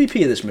 what's your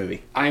MVP of this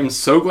movie? I am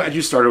so glad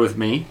you started with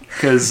me,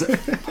 because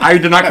I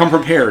did not come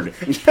prepared.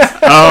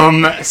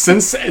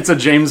 Since it's a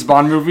James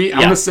Bond movie, I'm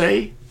going to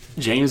say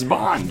James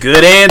Bond.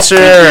 Good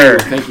answer.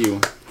 Thank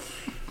you.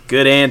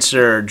 Good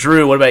answer.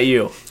 Drew, what about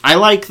you? I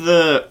like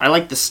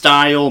the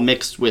style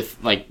mixed with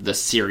like the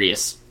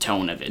serious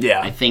tone of it.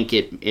 Yeah. I think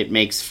it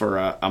makes for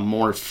a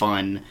more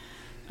fun.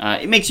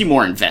 It makes you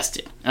more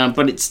invested,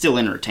 but it's still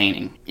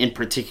entertaining. In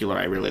particular,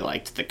 I really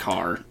liked the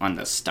car on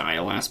the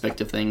style aspect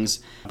of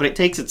things, but it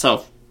takes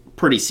itself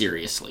pretty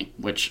seriously,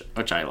 which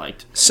I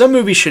liked. Some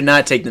movies should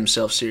not take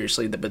themselves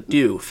seriously, but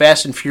do.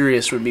 Fast and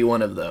Furious would be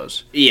one of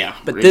those. Yeah.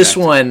 But this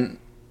one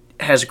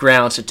has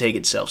grounds to take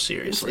itself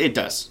seriously. It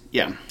does,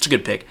 yeah. It's a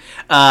good pick.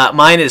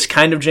 Mine is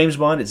kind of James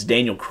Bond. It's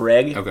Daniel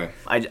Craig. Okay.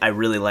 I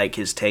really like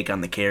his take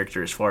on the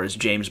character as far as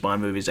James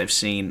Bond movies I've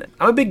seen.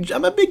 I'm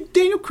a big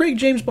Daniel Craig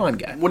James Bond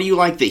guy. What do you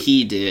like that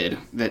he did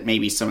that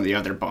maybe some of the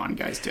other Bond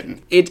guys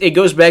didn't? It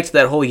goes back to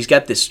that whole he's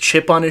got this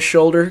chip on his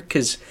shoulder,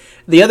 because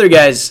the other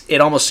guys, it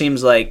almost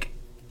seems like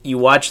you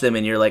watch them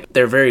and you're like,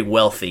 they're very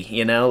wealthy,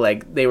 you know?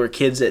 Like, they were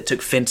kids that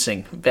took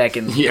fencing back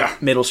in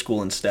middle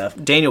school and stuff.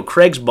 Daniel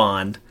Craig's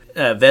Bond,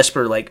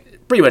 Vesper,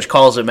 like, pretty much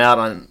calls him out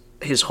on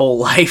his whole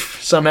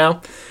life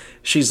somehow.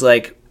 She's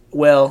like,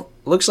 well,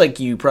 looks like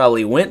you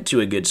probably went to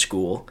a good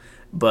school,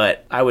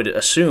 but I would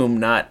assume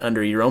not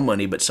under your own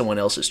money, but someone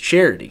else's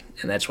charity,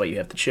 and that's why you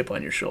have the chip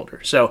on your shoulder.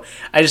 So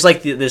I just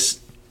like this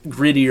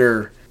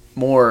grittier,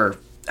 more,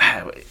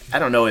 I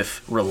don't know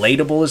if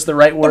relatable is the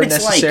right word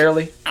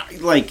necessarily.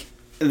 Like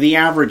the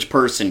average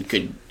person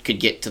could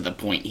get to the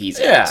point he's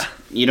at.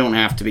 You don't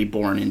have to be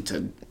born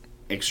into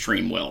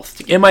extreme wealth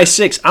to get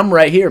MI6, I'm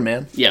right here,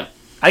 man. Yeah.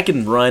 I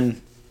can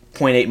run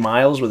 0.8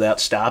 miles without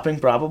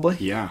stopping, probably.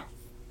 Yeah.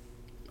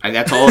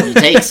 That's all it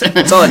takes.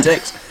 That's all it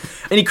takes.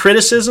 Any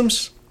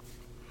criticisms?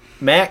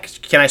 Mac,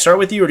 can I start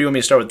with you, or do you want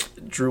me to start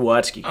with Drew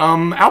Watsky?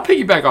 I'll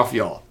piggyback off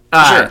y'all.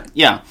 Sure.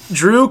 Yeah.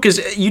 Drew,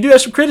 because you do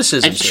have some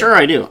criticisms. Sure,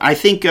 I do. I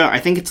think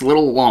it's a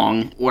little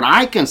long. What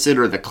I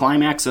consider the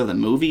climax of the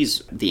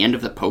movies, the end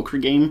of the poker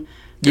game,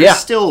 there's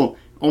still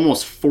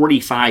almost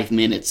 45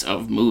 minutes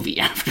of movie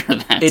after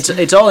that.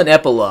 It's all an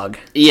epilogue.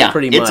 Yeah,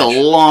 pretty much. It's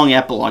a long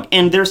epilogue,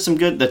 and there's some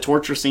the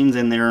torture scenes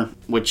in there,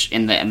 which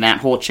in that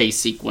whole chase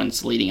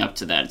sequence leading up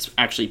to that, it's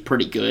actually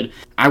pretty good.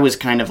 I was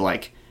kind of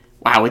like,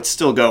 wow, it's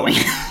still going,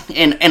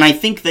 and I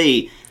think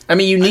I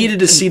mean, you needed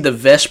to see the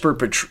Vesper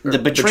betrayal.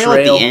 The betrayal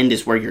at the end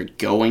is where you're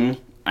going,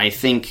 I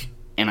think,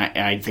 and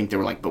I think they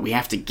were like, but we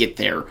have to get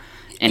there,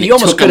 and it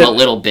took them a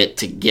little bit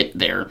to get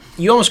there.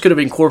 You almost could have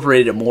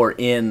incorporated it more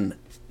in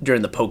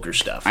during the poker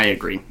stuff. I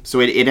agree. So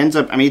it ends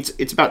up, I mean,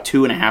 it's about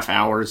 2.5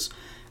 hours.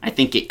 I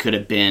think it could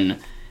have been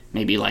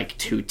maybe like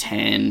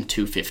 2:10,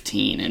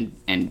 2:15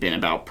 and been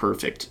about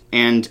perfect.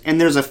 And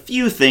there's a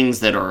few things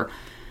that are,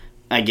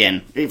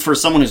 again, for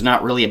someone who's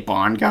not really a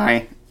Bond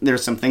guy,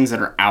 there's some things that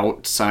are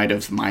outside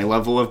of my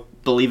level of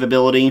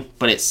believability,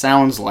 but it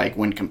sounds like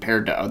when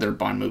compared to other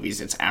Bond movies,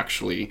 it's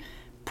actually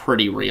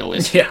pretty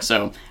realistic. Yeah.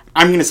 So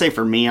I'm going to say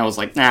for me, I was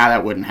like, nah,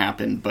 that wouldn't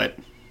happen, but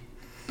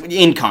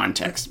in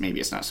context, maybe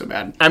it's not so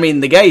bad. I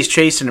mean, the guy he's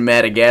chasing in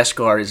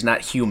Madagascar is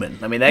not human.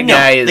 I mean, that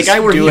guy is the guy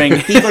where doing...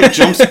 he like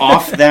jumps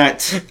off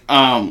that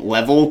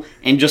level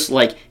and just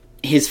like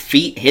his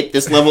feet hit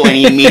this level and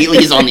he immediately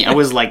is on the... I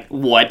was like,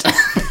 what?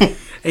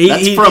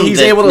 He's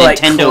able to like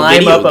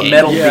climb up a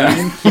metal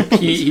beam.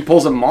 he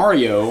pulls a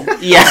Mario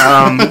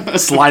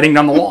sliding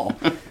down the wall.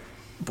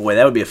 Boy,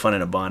 that would be fun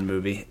in a Bond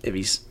movie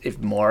if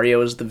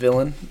Mario is the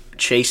villain.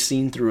 Chase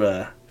scene through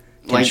a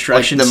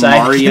construction like the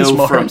site.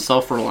 Mario from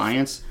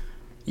Self-Reliance?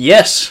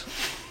 Yes.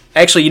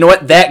 Actually, you know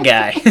what? That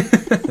guy.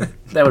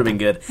 That would have been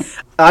good.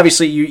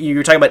 Obviously, you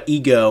were talking about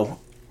ego.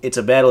 It's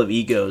a battle of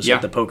egos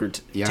at the poker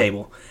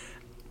table.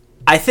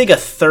 I think a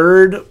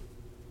third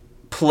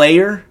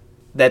player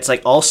that's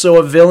like also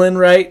a villain,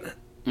 right,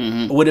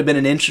 would have been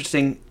an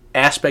interesting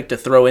aspect to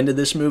throw into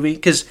this movie.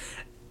 Because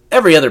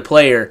every other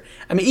player,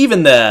 I mean,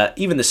 even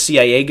the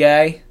CIA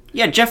guy.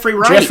 Yeah, Jeffrey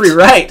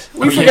Wright.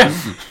 We forgot.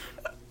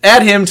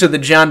 Add him to the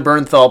John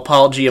Bernthal,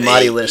 Paul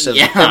Giamatti list of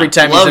every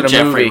time he's in a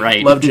Jeffrey movie.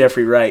 Wright. Love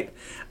Jeffrey Wright.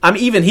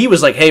 Even he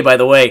was like, hey, by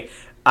the way,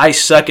 I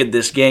suck at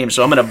this game,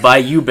 so I'm going to buy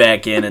you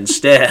back in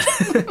instead.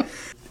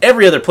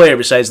 Every other player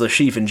besides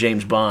Lashif and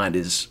James Bond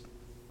is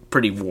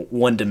pretty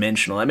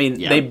one-dimensional. I mean,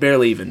 they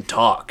barely even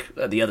talk,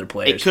 the other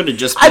players. It could have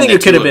just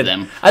been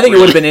them. I think it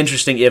would have been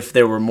interesting if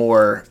there were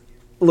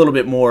a little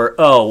bit more,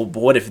 but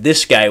what if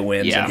this guy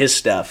wins and his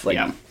stuff?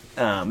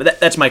 But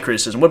that's my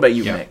criticism. What about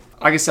you, Mac?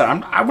 Like I said,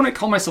 I wouldn't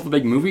call myself a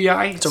big movie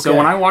guy. So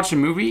when I watch a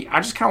movie,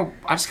 I just kind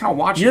of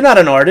watch it. You're not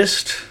an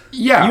artist.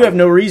 Yeah. You have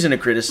no reason to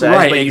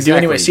criticize, but you do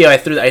anyway. See how I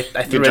threw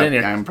it in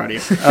here? I'm proud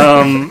of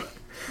you.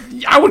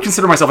 I would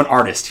consider myself an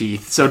artist,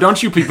 Heath, so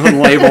don't you put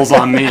labels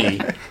on me.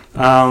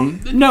 I'm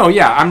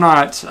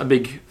not a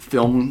big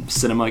film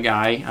cinema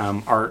guy,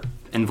 art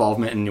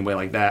involvement in any way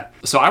like that.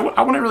 So I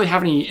wouldn't really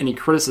have any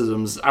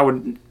criticisms. I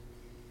would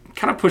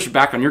kind of push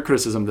back on your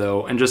criticism,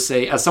 though, and just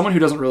say, as someone who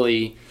doesn't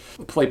really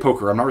play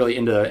poker, I'm not really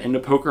into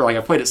poker. Like,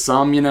 I've played it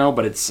some,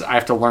 but I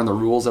have to learn the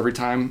rules every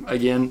time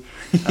again.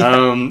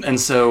 And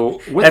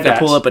so with that, have to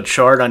pull up a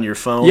chart on your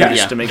phone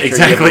just to make sure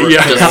exactly. You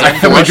I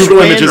have my Google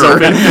Images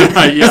open.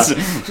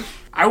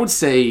 I would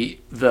say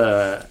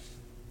the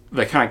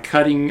kind of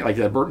cutting, like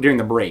during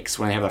the breaks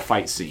when they have a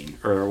fight scene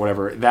or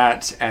whatever,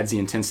 that adds the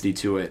intensity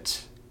to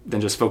it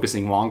than just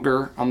focusing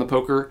longer on the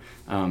poker.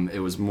 It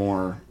was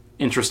more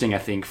interesting, I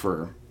think,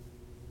 for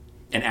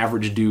an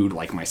average dude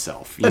like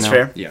myself. That's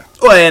fair. Yeah.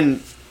 Well,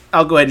 and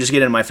I'll go ahead and just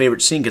get into my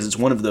favorite scene because it's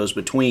one of those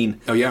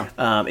between. Oh, yeah.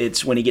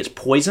 It's when he gets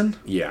poisoned.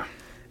 Yeah.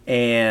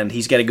 And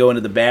he's got to go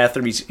into the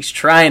bathroom. He's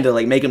trying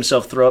to make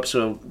himself throw up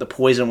so the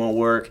poison won't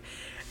work.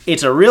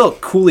 It's a real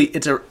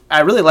coolie.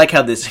 I really like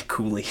how this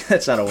coolie.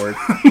 That's not a word.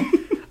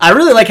 I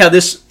really like how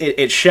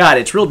it's shot.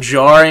 It's real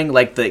jarring.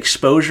 Like the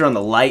exposure on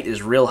the light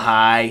is real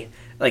high.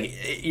 Like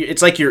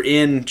it's like you're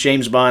in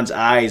James Bond's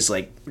eyes,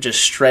 like just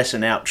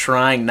stressing out,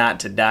 trying not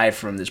to die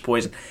from this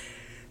poison.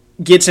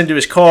 Gets into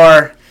his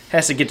car,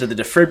 has to get to the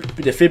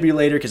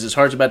defibrillator because his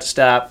heart's about to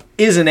stop.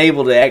 Isn't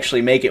able to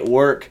actually make it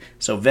work,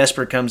 so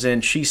Vesper comes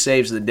in. She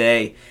saves the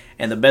day,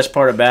 and the best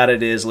part about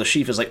it is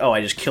Lashif is like, "Oh,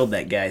 I just killed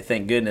that guy.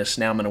 Thank goodness.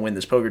 Now I'm going to win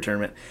this poker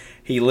tournament."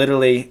 You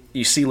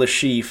see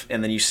Lashif,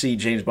 and then you see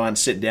James Bond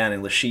sit down,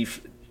 and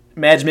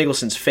Mads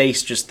Mikkelsen's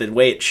face, just the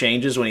way it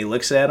changes when he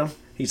looks at him.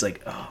 He's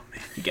like, "Oh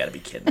man, you got to be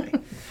kidding me!"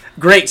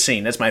 Great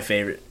scene. That's my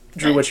favorite.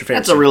 Drew, what's your favorite?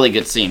 That's a really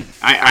good scene.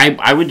 I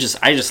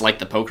just like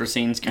the poker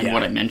scenes, kind of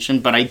what I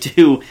mentioned, but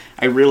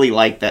I really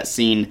like that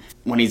scene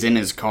when he's in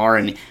his car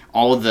and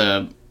all of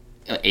the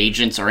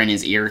agents are in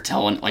his ear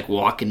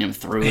walking him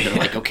through. They're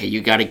like, "Okay,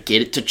 you got to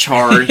get it to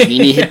charge. You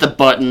need to hit the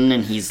button,"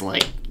 and he's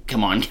like,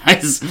 "Come on,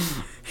 guys."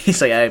 He's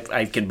like,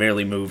 I can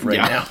barely move right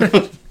now.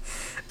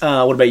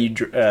 What about you,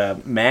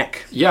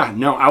 Mac? Yeah,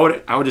 no,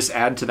 I would just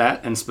add to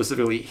that, and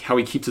specifically how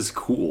he keeps his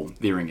cool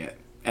during it,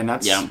 and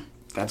that's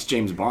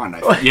James Bond.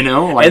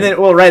 And then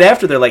right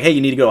after they're like, "Hey,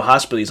 you need to go to a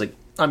hospital." He's like,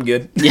 "I'm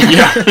good."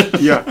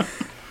 Yeah.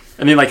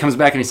 And then comes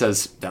back and he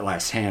says, "That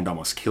last hand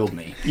almost killed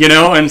me,"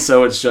 And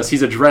so it's just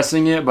he's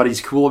addressing it, but he's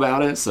cool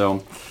about it.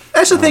 So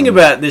that's the thing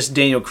about this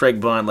Daniel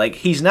Craig Bond. Like,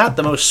 he's not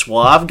the most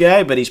suave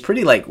guy, but he's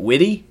pretty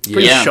witty,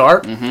 pretty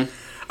sharp. Mm-hmm.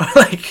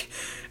 Like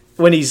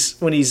when he's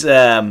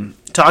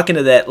talking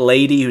to that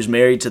lady who's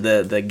married to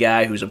the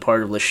guy who's a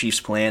part of Lashif's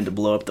plan to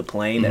blow up the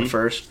plane at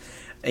first,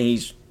 and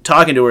he's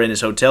talking to her in his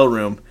hotel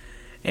room,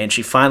 and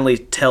she finally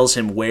tells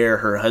him where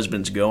her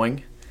husband's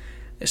going.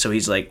 So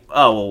he's like,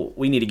 "Oh, well,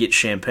 we need to get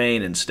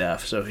champagne and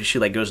stuff." So she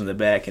goes in the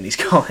back, and he's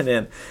calling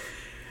in,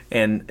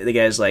 and the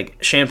guy's like,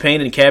 "Champagne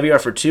and caviar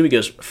for two?" He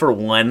goes, "For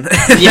one."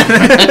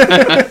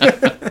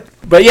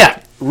 But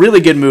yeah,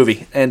 really good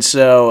movie, and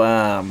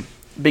so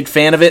big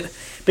fan of it.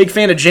 Big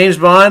fan of James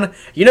Bond.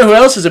 You know who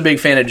else is a big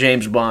fan of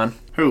James Bond?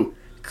 Who?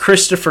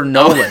 Christopher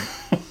Nolan.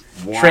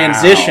 Wow.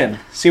 Transition.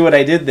 See what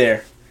I did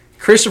there?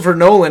 Christopher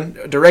Nolan,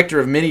 director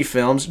of many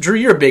films. Drew,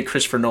 you're a big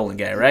Christopher Nolan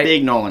guy, right?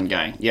 Big Nolan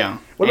guy, yeah.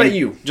 What about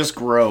you? Just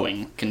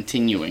growing,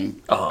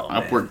 continuing,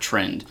 upward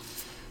trend.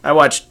 I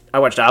watched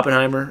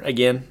Oppenheimer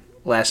again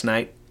last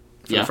night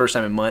for the first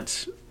time in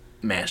months.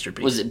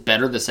 Masterpiece. Was it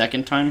better the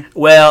second time?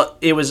 Well,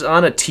 it was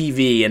on a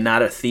TV and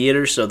not a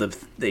theater, so the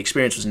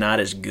experience was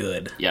not as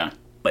good. Yeah.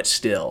 But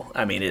still,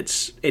 I mean,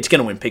 it's going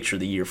to win Picture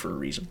of the Year for a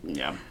reason.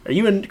 Yeah. Are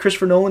you a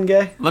Christopher Nolan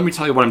guy? Let me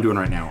tell you what I'm doing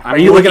right now. Are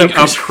you looking up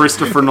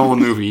Christopher Nolan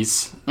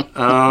movies?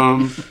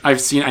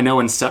 I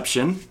know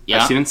Inception. Yeah.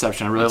 I've seen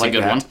Inception. I really like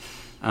that. That's a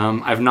good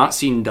one. I've not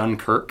seen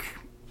Dunkirk.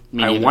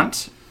 I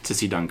want to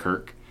see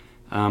Dunkirk.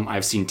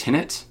 I've seen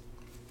Tenet.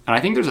 And I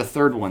think there's a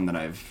third one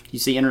that You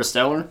see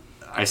Interstellar?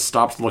 I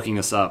stopped looking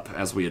this up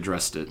as we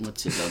addressed it.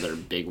 What's his other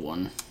big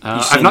one?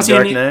 I've not seen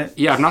Dark any. Knight?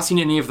 Yeah, I've not seen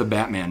any of the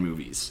Batman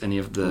movies. Any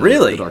of the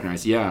Really? the Dark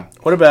Knights? Yeah.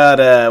 What about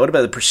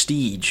The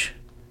Prestige?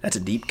 That's a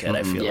deep cut,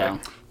 I feel Yeah.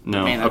 like.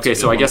 No. Man, that's Okay, a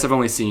so good I one. guess I've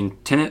only seen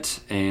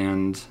Tenet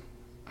and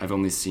I've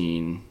only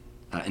seen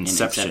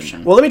Inception.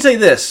 Inception. Well, let me tell you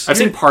this. I've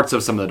seen parts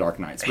of some of the Dark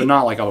Knights, but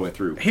not like all the way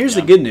through. Here's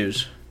the good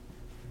news.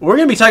 We're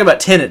going to be talking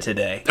about Tenet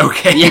today.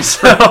 Okay. Yes.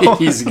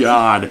 Praise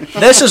God.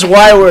 This is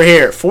why we're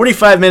here.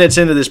 45 minutes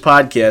into this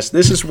podcast,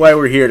 this is why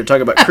we're here to talk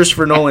about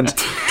Christopher Nolan's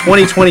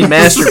 2020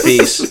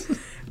 masterpiece,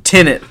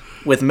 Tenet,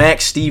 with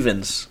Mack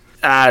Stevens.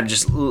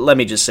 Let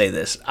me just say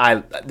this.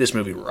 This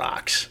movie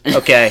rocks.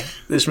 Okay?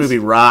 This movie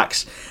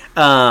rocks.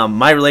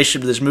 My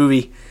relationship to this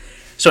movie...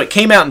 So it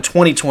came out in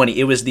 2020.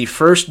 It was the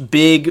first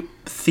big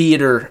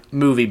theater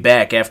movie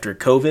back after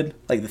COVID.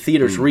 Like, the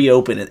theaters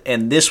reopened,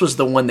 and this was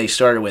the one they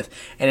started with.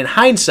 And in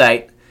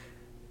hindsight,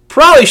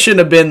 probably shouldn't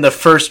have been the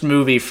first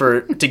movie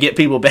to get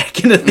people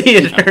back into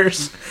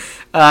theaters.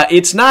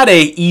 It's not a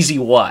easy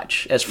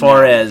watch as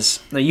far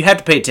as... You have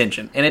to pay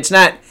attention. And it's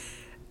not...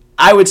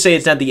 I would say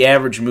it's not the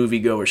average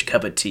moviegoer's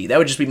cup of tea. That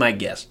would just be my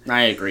guess.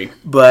 I agree.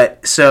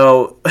 But,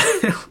 so,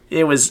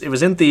 it was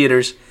in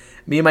theaters.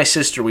 Me and my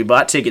sister, we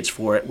bought tickets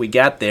for it. We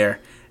got there.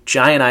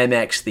 Giant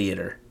IMAX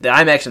theater. The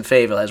IMAX in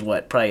Fayetteville has,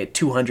 probably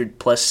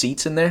 200-plus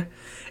seats in there.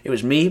 It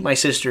was me, my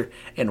sister,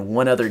 and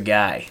one other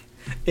guy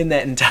in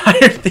that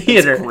entire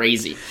theater. It's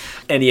crazy.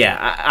 And,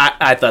 yeah,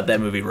 I thought that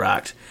movie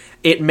rocked.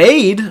 It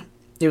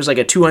was like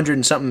a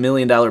 $200-something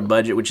million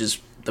budget, which is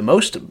the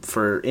most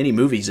for any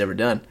movie he's ever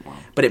done. Wow.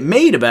 But it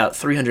made about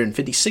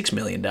 $356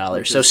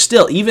 million. So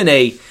still, even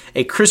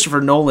a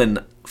Christopher Nolan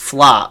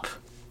flop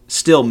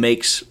still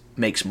makes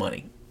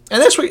money.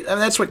 And that's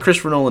what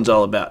Christopher Nolan's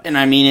all about. And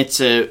I mean,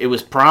 it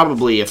was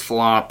probably a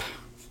flop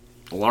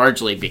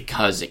largely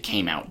because it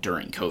came out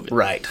during COVID.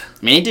 Right.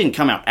 I mean, it didn't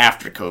come out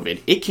after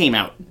COVID. It came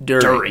out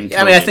during COVID.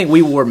 I mean, I think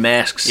we wore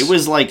masks. It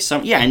was like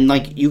and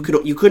like you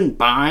couldn't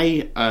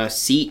buy a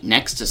seat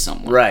next to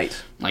someone. Right.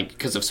 Like,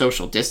 because of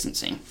social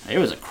distancing. It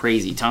was a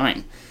crazy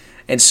time.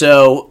 And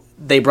so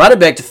they brought it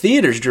back to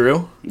theaters,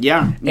 Drew.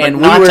 Yeah, but and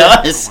not to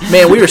us.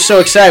 Man, we were so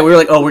excited. We were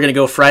like, oh, we're going to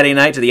go Friday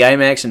night to the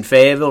IMAX in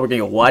Fayetteville. We're going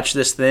to go watch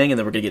this thing, and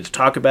then we're going to get to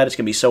talk about it. It's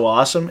going to be so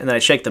awesome. And then I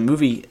checked the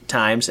movie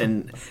times,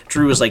 and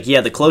Drew was like, yeah,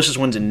 the closest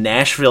one's in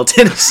Nashville,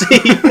 Tennessee.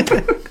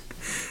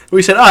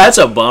 We said, oh, that's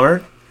a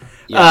bummer.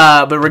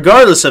 Yeah. But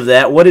regardless of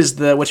that, what's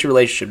your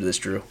relationship to this,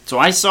 Drew? So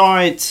I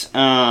saw it,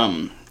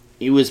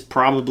 it was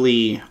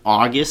probably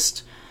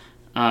August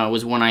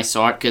was when I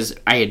saw it, because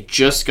I had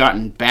just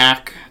gotten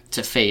back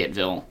to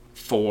Fayetteville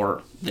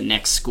for the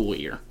next school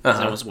year.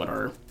 That was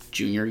our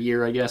junior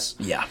year, I guess.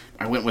 Yeah.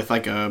 I went with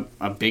like a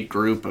big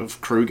group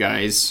of crew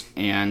guys,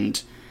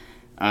 and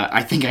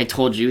I think I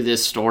told you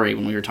this story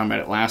when we were talking about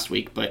it last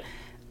week, but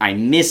I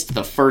missed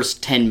the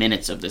first 10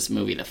 minutes of this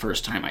movie the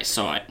first time I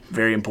saw it.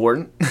 Very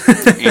important.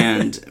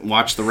 And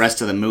watched the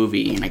rest of the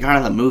movie, and I got out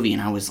of the movie,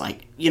 and I was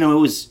like, it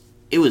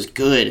was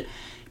good,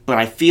 but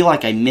I feel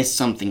like I missed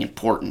something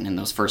important in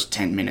those first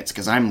 10 minutes,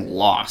 because I'm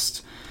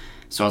lost.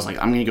 So I was like,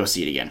 I'm going to go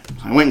see it again. So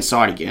I went and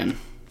saw it again.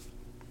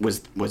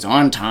 Was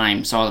on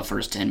time, saw the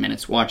first 10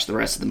 minutes, watched the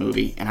rest of the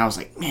movie, and I was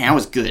like, man, that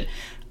was good.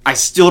 I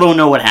still don't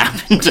know what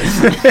happened.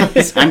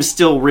 I'm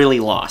still really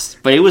lost.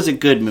 But it was a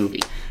good movie.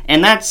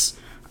 And I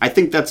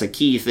think that's a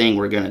key thing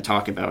we're going to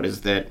talk about,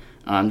 is that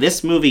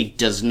this movie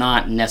does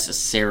not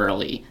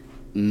necessarily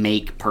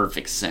make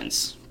perfect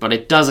sense. But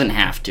it doesn't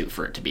have to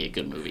for it to be a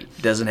good movie.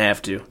 Doesn't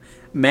have to.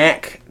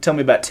 Mac, tell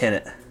me about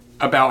Tenet.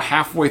 About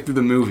halfway through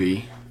the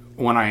movie,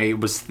 when I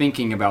was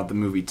thinking about the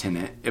movie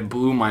Tenet, it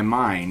blew my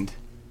mind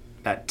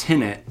that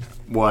Tenet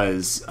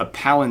was a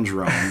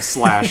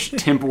palindrome /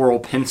 temporal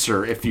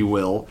pincer, if you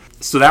will.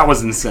 So that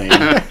was insane.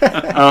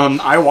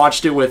 I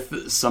watched it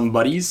with some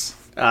buddies.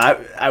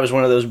 I was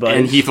one of those buddies.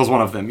 And Heath was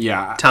one of them,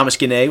 yeah. Thomas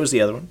Guinea was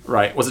the other one.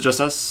 Right. Was it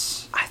just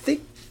us? I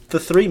think the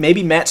three.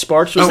 Maybe Matt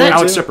Sparks was there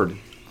Alex too. Shepard.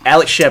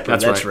 Alex Shepard,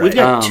 That's right. We've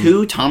got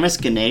 2 Thomas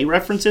Guinea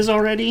references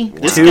already.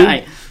 This Two?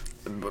 guy...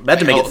 About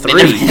to make it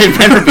 3. It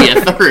better be a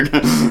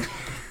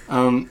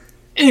 3rd.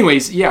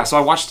 Anyways, yeah, so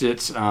I watched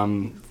it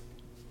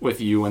with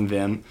you and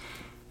them.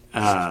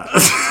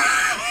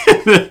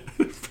 The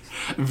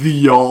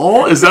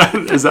y'all? Is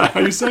that how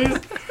you say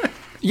it?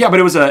 Yeah, but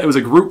it was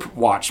a group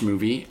watch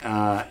movie,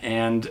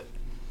 and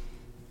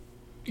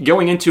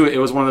going into it, it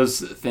was one of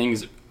those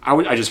things.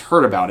 I just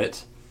heard about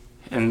it,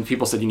 and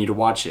people said you need to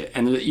watch it,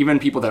 and even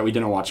people that we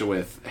didn't watch it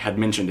with had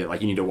mentioned it,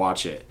 like you need to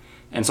watch it.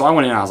 And so I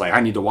went in and I was like, I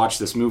need to watch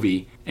this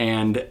movie,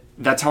 and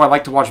that's how I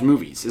like to watch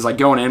movies. Is like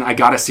going in, I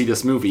gotta see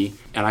this movie,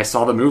 and I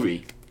saw the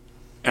movie,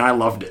 and I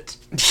loved it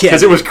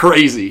because it was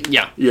crazy.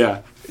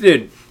 Yeah.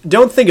 Dude,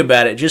 don't think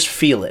about it, just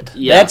feel it.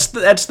 Yeah.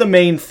 That's the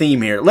main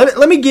theme here.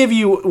 Let me give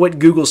you what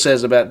Google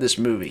says about this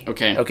movie.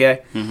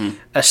 Okay. Mm-hmm.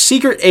 A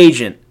secret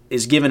agent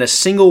is given a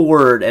single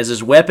word as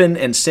his weapon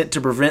and sent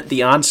to prevent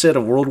the onset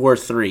of World War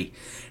III.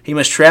 He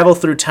must travel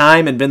through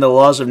time and bend the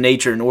laws of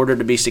nature in order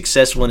to be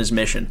successful in his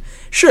mission.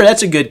 Sure,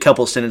 that's a good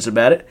couple sentences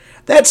about it.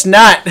 That's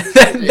not...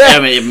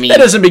 that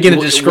doesn't begin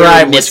to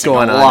describe what's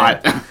going on.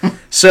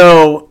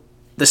 So,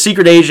 the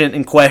secret agent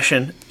in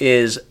question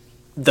is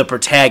the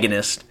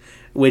protagonist,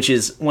 which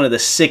is one of the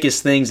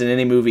sickest things in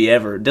any movie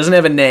ever. Doesn't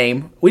have a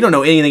name. We don't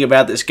know anything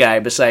about this guy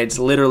besides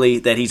literally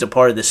that he's a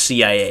part of the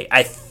CIA.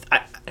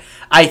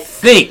 I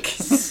think.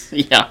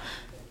 Yeah.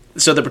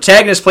 So the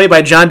protagonist, played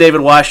by John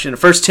David Washington, the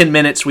first 10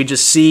 minutes we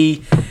just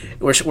see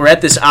we're at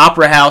this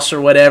opera house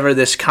or whatever,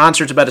 this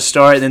concert's about to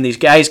start, and then these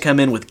guys come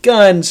in with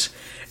guns,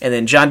 and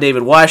then John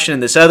David Washington,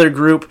 this other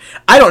group.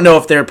 I don't know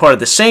if they're part of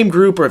the same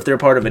group or if they're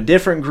part of a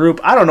different group.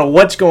 I don't know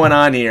what's going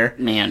on here.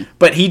 Man.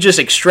 But he just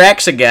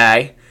extracts a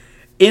guy,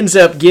 ends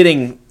up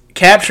getting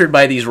captured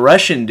by these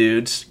Russian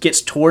dudes,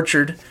 gets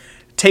tortured,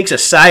 takes a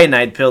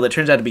cyanide pill that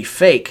turns out to be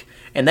fake,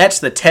 and that's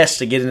the test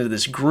to get into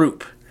this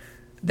group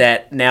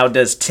that now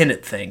does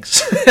Tenet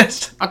things.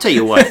 I'll tell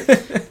you what.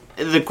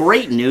 The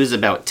great news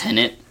about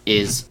Tenet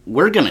is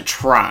we're going to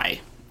try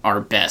our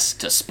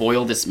best to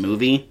spoil this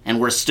movie, and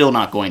we're still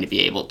not going to be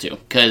able to,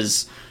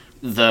 because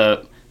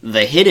the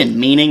hidden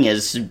meaning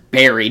is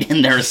buried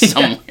in there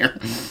somewhere.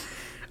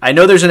 I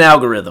know there's an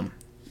algorithm.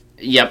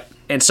 Yep.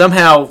 And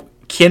somehow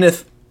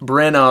Kenneth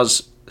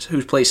Branagh's,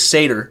 who plays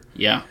Sator,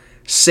 Yeah.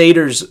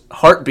 Sator's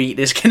heartbeat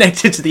is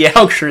connected to the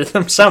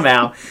algorithm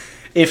somehow.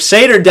 If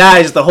Sator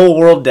dies, the whole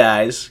world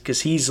dies,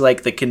 because he's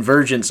like the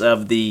convergence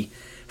of the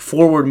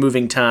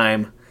forward-moving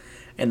time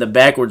and the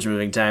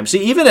backwards-moving time.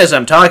 See, even as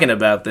I'm talking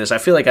about this, I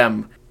feel like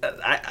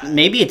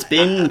Maybe it's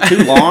been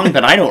too long,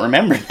 but I don't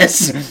remember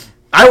this.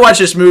 I watched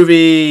this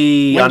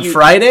movie on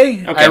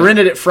Friday. Okay. I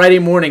rented it Friday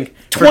morning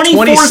for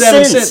 24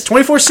 27 cents.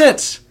 24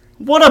 cents.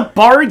 What a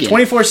bargain.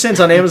 24 cents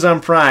on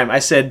Amazon Prime. I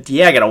said,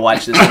 yeah, I got to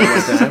watch this one more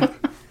time.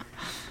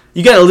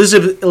 You got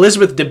Elizabeth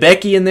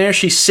Debicki in there.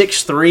 She's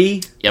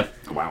 6'3".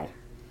 Yep. Wow.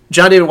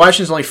 John David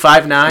Washington's only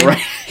 5'9".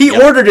 Right. He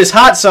ordered his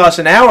hot sauce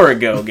an hour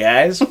ago,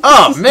 guys.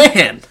 Oh,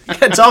 man.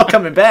 It's all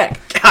coming back.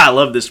 God, I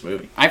love this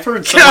movie. I've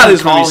heard someone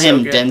this call movie's so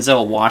him good.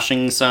 Denzel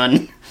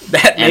Washington.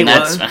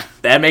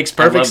 That makes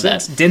perfect love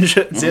sense. that.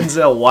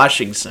 Denzel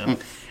Washington.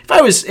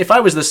 If I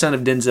was the son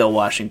of Denzel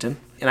Washington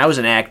and I was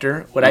an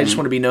actor, would I just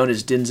want to be known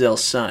as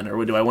Denzel's son,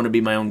 or do I want to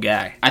be my own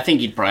guy? I think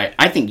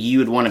you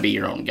would want to be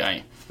your own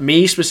guy.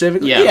 Me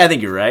specifically? Yeah. I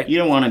think you're right. You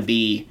don't want to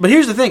be. But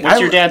here's the thing. What's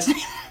your dad's name?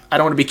 I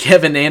don't want to be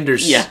Kevin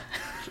Anderson. Yeah.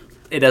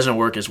 It doesn't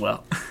work as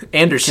well.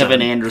 Anderson.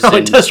 Kevin Anderson. Oh,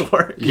 it does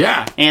work.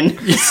 Yeah. And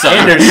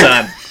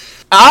Anderson.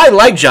 I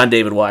like John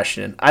David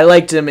Washington. I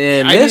liked him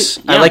in this.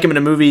 Yeah. I like him in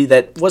a movie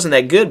that wasn't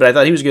that good, but I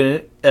thought he was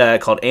good in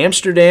it, called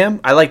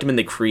Amsterdam. I liked him in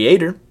The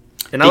Creator.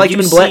 And I liked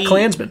him in Black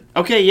Klansman.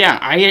 Okay, yeah.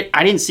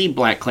 I didn't see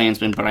Black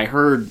Klansman, but I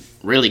heard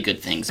really good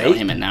things about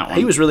him in that one.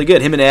 He was really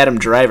good. Him and Adam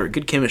Driver.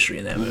 Good chemistry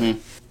in that movie.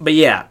 But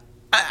yeah,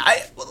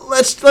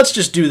 let's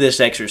just do this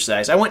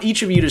exercise. I want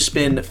each of you to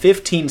spend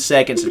 15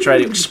 seconds to try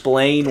to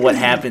explain what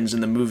happens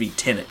in the movie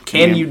Tenet.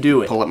 Can you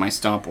do it? Pull up my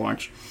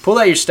stopwatch. Pull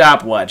out your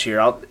stopwatch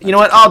here. You know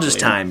what? I'll just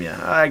time you.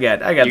 I got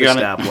the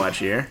stopwatch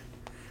here.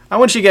 I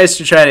want you guys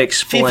to try to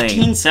explain.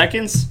 15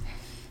 seconds?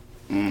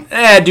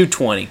 Do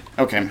 20.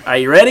 Okay. Are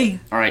you ready?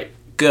 All right.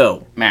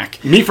 Go.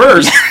 Mac. Me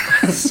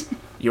first.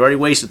 You already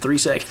wasted 3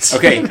 seconds.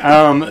 Okay,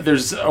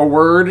 there's a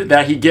word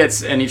that he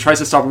gets, and he tries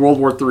to stop World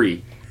War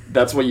III.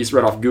 That's what you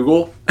read off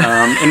Google.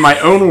 In my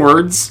own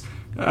words,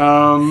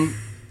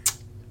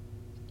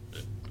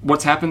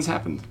 what's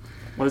happened.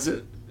 What is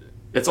it?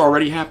 It's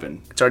already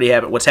happened. It's already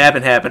happened. What's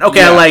happened, happened. Okay,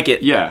 Yeah, I like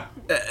it. Yeah.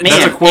 Man,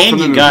 That's a quote and from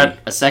the you movie. got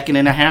a second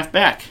and a half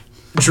back.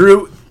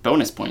 Drew,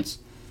 Bonus points.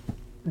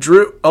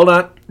 hold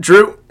on.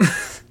 Drew.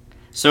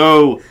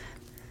 So,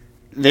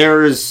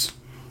 there's...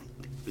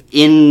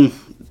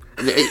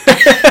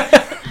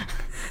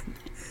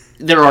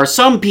 there are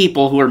some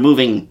people who are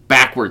moving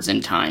backwards in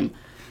time,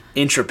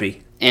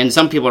 Entropy. and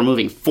some people are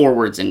moving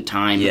forwards in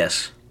time.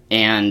 Yes.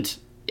 And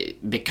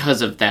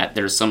because of that,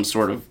 there's some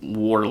sort of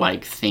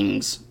warlike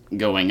things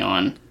going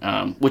on,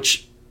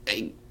 which,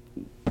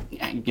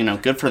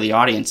 good for the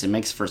audience. It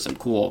makes for some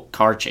cool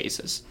car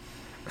chases.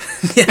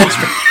 All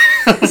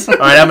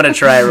right, I'm going to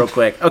try real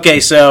quick.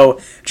 Okay, so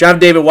John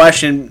David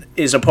Washington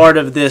is a part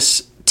of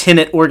this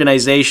Tenet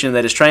organization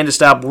that is trying to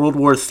stop World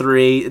War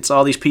III. It's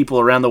all these people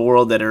around the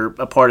world that are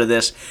a part of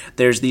this.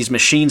 There's these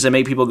machines that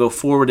make people go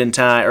forward in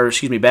time,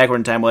 backward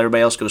in time while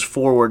everybody else goes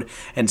forward,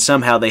 and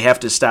somehow they have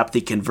to stop the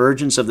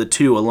convergence of the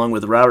two along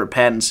with Robert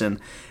Pattinson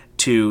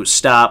to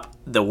stop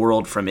the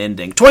world from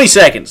ending. 20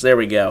 seconds. There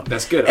we go.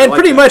 That's good. And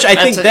pretty much, I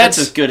think that's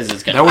as good as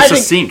it's going That to was be.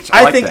 succinct.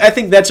 I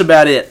think that's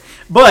about it.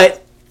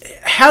 But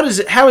how is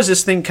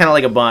this thing kind of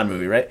like a Bond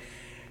movie, right?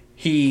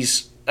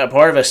 He's a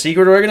part of a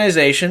secret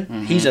organization.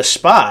 Mm-hmm. He's a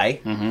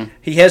spy. Mm-hmm.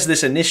 He has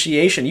this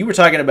initiation. You were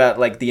talking about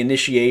like the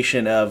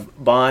initiation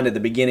of Bond at the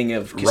beginning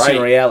of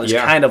Casino Royale is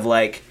kind of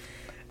like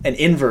an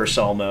inverse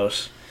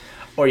almost.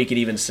 Or you could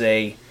even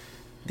say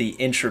the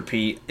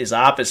entropy is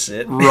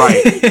opposite.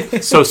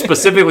 Right. So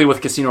specifically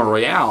with Casino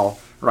Royale,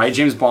 right,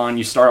 James Bond,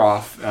 you start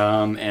off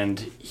and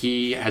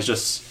he has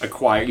just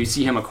you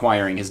see him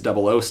acquiring his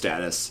 00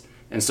 status.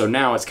 And so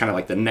now it's kind of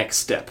like the next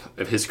step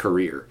of his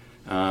career.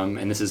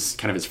 And this is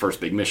kind of his first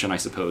big mission, I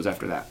suppose,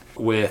 after that.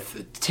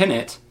 With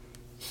Tenet,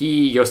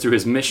 he goes through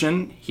his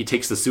mission. He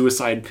takes the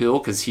suicide pill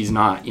because he's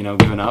not,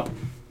 given up.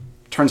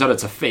 turns out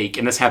it's a fake,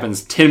 and this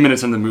happens 10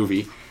 minutes in the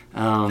movie.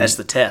 That's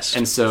the test.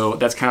 And so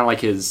that's kind of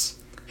like his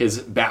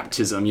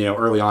baptism,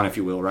 early on, if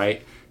you will,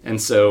 right?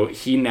 And so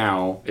he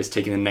now is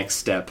taking the next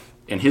step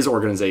in his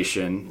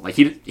organization. Like,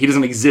 he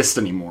doesn't exist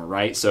anymore,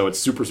 right? So it's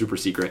super, super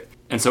secret.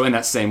 And so in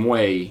that same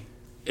way,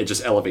 it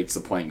just elevates the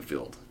playing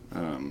field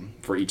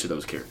for each of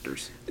those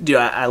characters. Dude,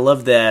 I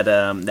love that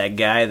that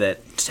guy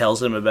that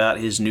tells him about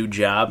his new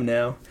job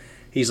now.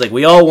 He's like,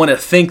 we all want to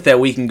think that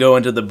we can go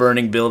into the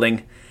burning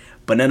building,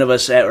 but none of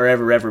us are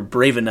ever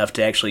brave enough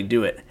to actually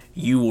do it.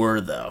 You were,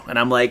 though. And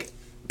I'm like,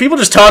 people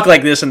just talk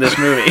like this in this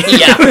movie.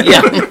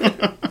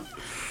 Yeah.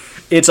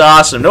 It's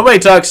awesome. Nobody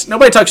talks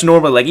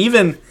normally. Like,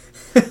 even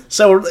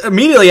so,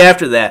 immediately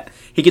after that,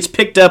 he gets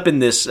picked up in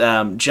this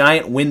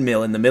giant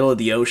windmill in the middle of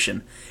the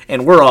ocean,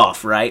 and we're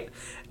off. Right?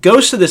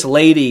 Goes to this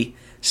lady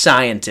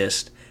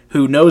scientist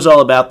who knows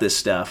all about this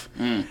stuff,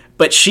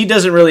 but she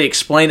doesn't really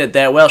explain it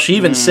that well. She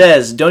even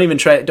says, "Don't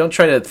try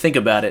to think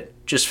about it.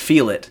 Just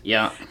feel it."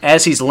 Yeah.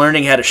 As he's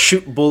learning how to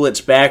shoot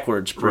bullets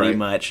backwards, pretty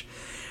much,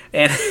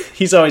 and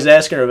he's always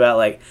asking her about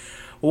well,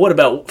 what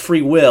about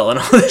free will and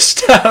all this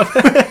stuff.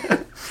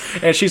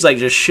 And she's like,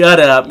 just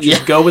shut up.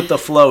 Just go with the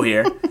flow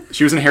here.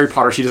 She was in Harry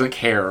Potter. She doesn't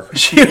care.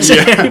 She was in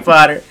Harry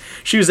Potter.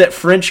 She was that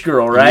French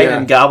girl, right?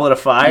 In Goblet of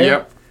Fire?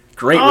 Yep.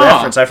 Great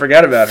reference. I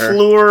forgot about her.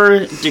 Fleur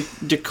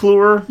de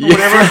Clure,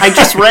 whatever. I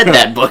just read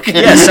that book.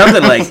 Yeah,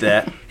 something like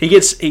that. He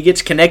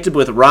gets connected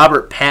with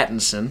Robert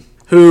Pattinson,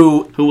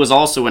 who was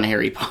also in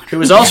Harry Potter. Who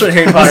was also in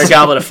Harry Potter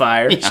Goblet of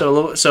Fire.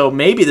 Yeah. So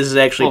maybe this is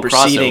actually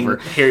preceding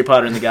crossover. Harry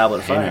Potter and the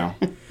Goblet of Fire.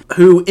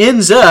 Who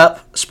ends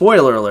up,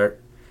 spoiler alert,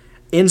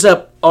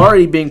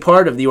 already being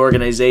part of the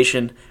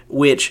organization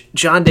which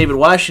John David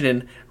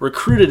Washington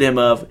recruited him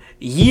of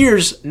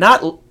years,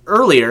 not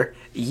earlier,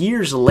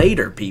 years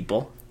later,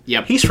 people.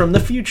 Yep. He's from the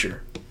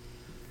future.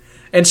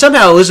 And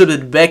somehow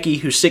Elizabeth Debicki,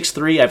 who's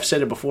 6'3", I've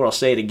said it before, I'll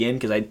say it again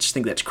because I just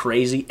think that's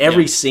crazy.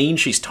 Every scene,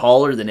 she's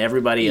taller than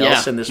everybody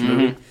else in this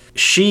movie.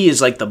 She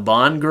is like the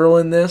Bond girl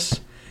in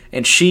this,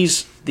 and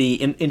she's the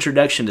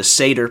introduction to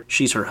Sator.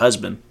 She's her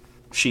husband.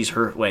 She's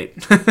her... Wait.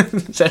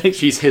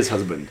 She's his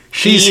husband.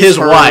 She's his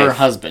wife.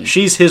 Husband.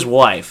 She's his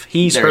wife.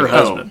 He's her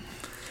husband.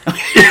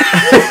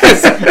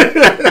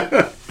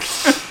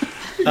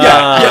 You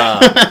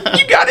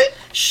got it.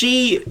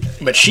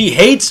 But she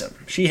hates him.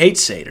 She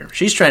hates Sator.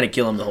 She's trying to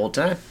kill him the whole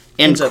time.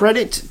 And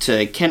credit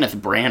to Kenneth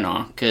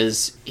Branagh,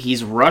 because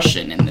he's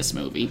Russian in this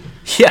movie.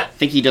 Yeah. I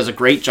think he does a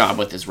great job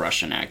with his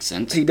Russian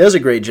accent. He does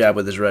a great job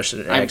with his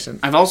Russian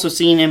accent. I've also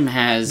seen him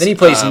as... Then he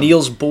plays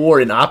Niels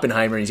Bohr in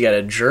Oppenheimer, and he's got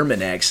a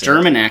German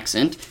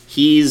accent.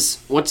 He's...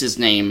 What's his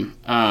name?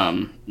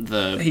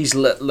 He's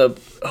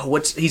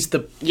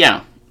the...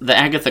 Yeah, the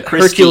Agatha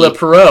Christie... Hercule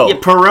Poirot. Yeah,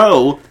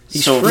 Poirot.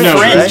 He's so French,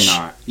 French. right? He's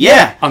not.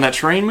 Yeah. On that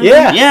train movie?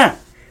 Yeah.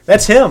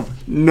 That's him.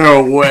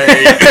 No way.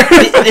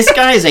 This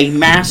guy is a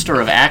master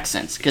of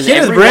accents, because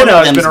Kenneth every one of Branagh them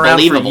has is been around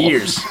believable. for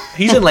years.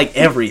 He's in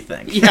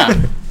everything.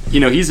 Yeah.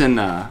 He's in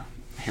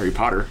Harry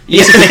Potter.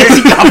 He's in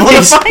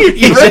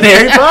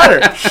Harry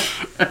Potter.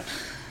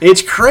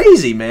 It's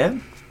crazy,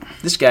 man.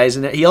 This guy's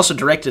in it. He also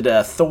directed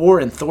Thor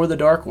and Thor: The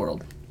Dark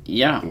World.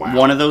 Yeah. Wow.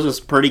 One of those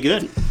was pretty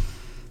good.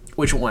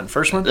 Which one?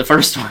 First one? The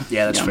first one.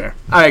 Yeah, that's fair.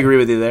 I agree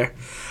with you there.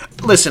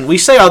 Listen, we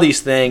say all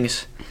these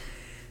things,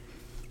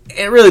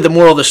 and really the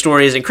moral of the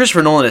story is, and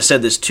Christopher Nolan has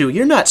said this too,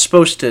 you're not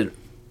supposed to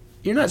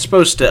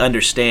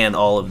understand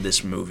all of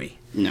this movie.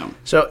 No.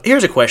 So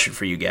here's a question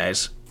for you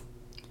guys.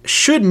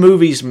 Should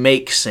movies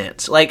make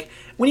sense?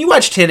 When you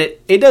watch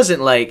Tenet, it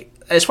doesn't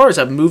as far as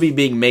a movie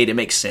being made, it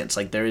makes sense.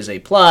 There is a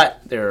plot,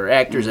 there are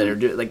actors that are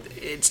doing,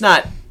 it's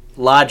not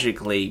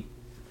logically,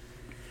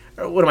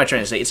 or what am I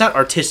trying to say? It's not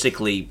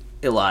artistically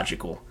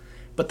illogical,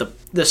 but the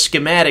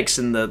schematics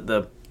and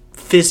the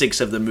physics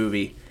of the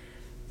movie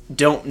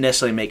don't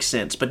necessarily make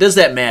sense. But does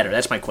that matter?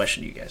 That's my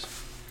question to you guys.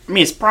 I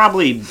mean, it's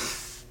probably,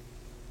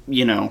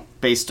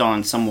 based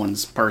on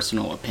someone's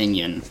personal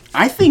opinion.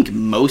 I think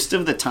most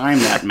of the time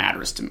that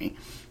matters to me.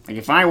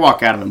 If I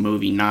walk out of a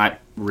movie not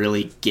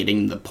really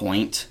getting the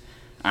point,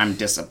 I'm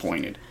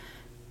disappointed.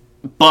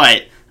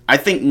 But I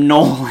think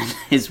Nolan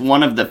is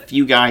one of the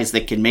few guys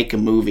that can make a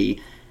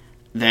movie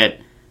that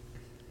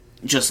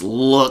just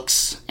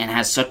looks and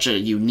has such a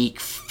unique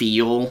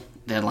feel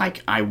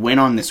that I went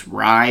on this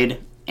ride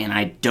and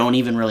I don't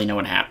even really know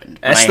what happened.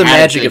 That's the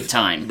magic of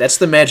time. That's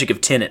the magic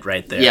of Tenet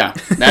right there. Yeah,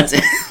 that's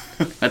it.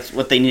 That's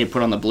what they need to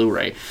put on the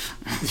Blu-ray.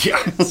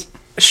 Yeah.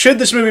 Should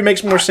this movie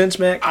make more sense,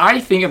 Mac? I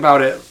think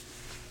about it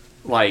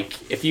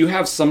if you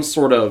have some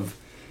sort of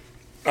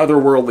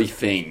otherworldly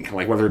thing,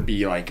 whether it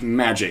be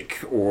magic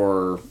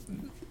or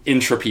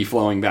entropy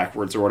flowing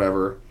backwards or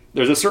whatever,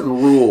 there's a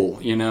certain rule,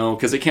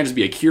 because it can't just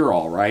be a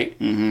cure-all, right?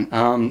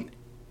 Mm-hmm.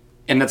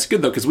 And that's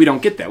good, though, because we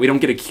don't get that. We don't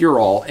get a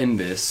cure-all in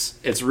this.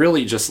 It's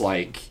really just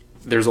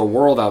there's a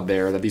world out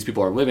there that these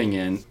people are living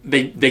in.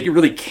 They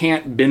really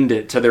can't bend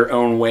it to their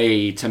own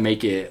way to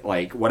make it,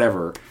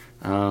 whatever.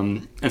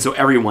 And so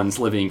everyone's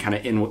living kind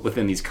of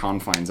within these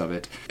confines of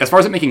it. As far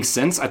as it making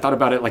sense, I thought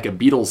about it like a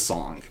Beatles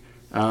song.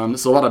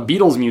 So a lot of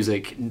Beatles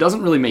music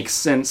doesn't really make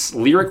sense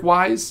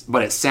lyric-wise,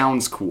 but it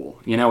sounds cool.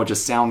 It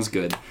just sounds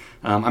good.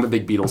 I'm a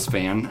big Beatles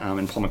fan,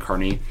 and Paul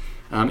McCartney.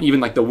 Even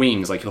like the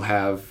Wings, like he'll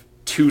have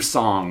 2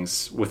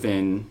 songs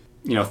within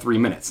 3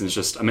 minutes, and it's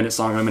just a minute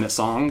song,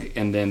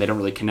 and then they don't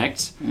really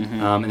connect,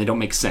 and they don't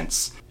make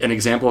sense. An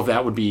example of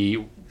that would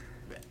be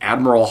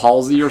Admiral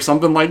Halsey or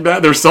something like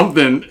that.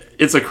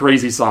 It's a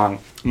crazy song.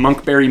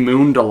 Monkberry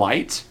Moon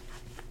Delight.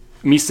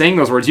 Me saying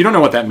those words, you don't know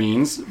what that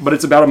means, but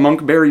it's about a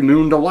Monkberry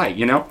Moon Delight,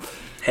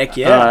 Heck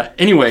yeah.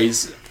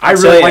 Anyways, I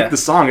really like the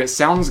song. It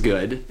sounds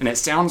good, and it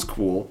sounds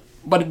cool,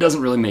 but it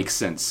doesn't really make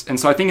sense. And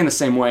so I think in the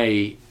same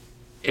way,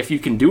 if you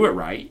can do it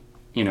right,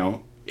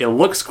 it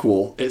looks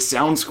cool, it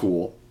sounds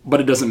cool, but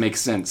it doesn't make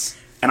sense.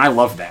 And I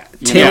love that.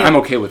 I'm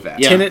okay with that.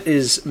 Yeah. Tenet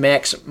is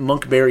Mack's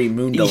Monkberry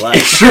Moon Delight.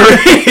 It sure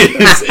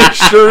is. It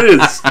sure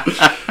is.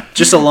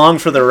 Just along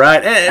for the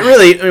ride. And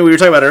really, we were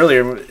talking about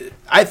earlier,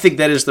 I think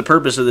that is the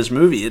purpose of this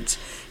movie. It's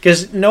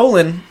because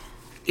Nolan,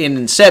 in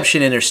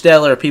Inception,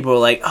 Interstellar, people are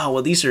like, oh,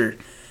 well, these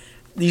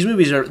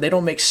movies they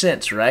don't make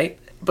sense, right?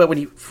 But when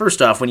you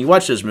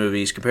watch those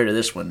movies compared to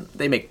this one,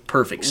 they make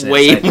perfect sense.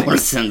 Way more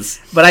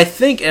sense. But I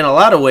think in a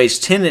lot of ways,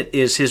 Tenet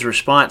is his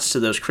response to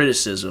those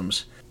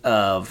criticisms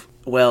of,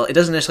 well, it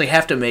doesn't necessarily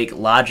have to make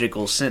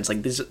logical sense.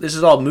 Like this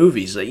is all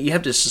movies. Like, you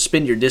have to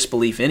suspend your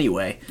disbelief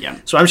anyway. Yeah.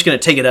 So I'm just going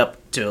to take it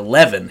up to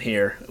 11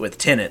 here with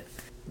Tenet.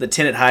 The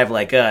Tenet Hive,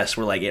 like us,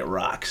 we're like, it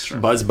rocks.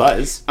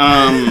 Buzz.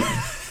 I'm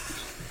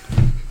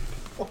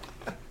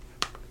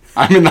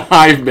in the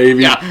hive,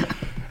 baby. Yeah.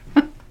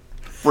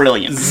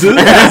 Brilliant.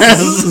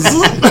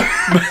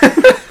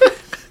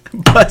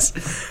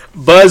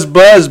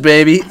 Buzz,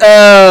 baby.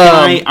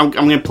 I'm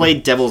going to play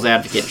devil's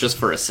advocate just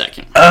for a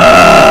second. All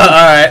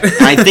right.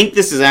 I think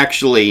this is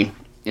actually,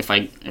 if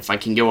I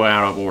can go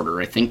out of order,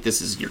 I think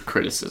this is your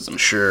criticism.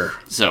 Sure.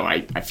 So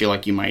I feel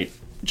like you might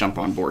jump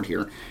on board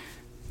here.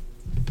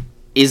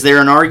 Is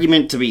there an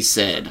argument to be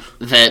said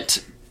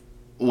that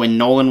when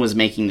Nolan was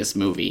making this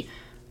movie,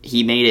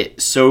 he made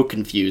it so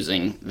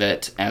confusing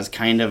that as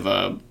kind of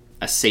a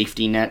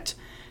safety net,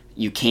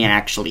 you can't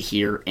actually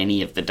hear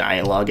any of the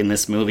dialogue in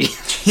this movie,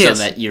 so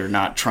that you're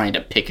not trying to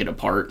pick it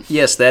apart?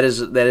 Yes, that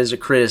is a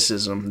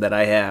criticism that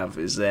I have,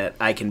 is that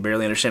I can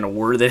barely understand a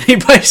word that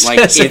anybody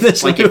says in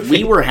this movie. If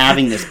we were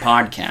having this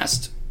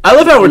podcast, I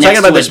love how we're talking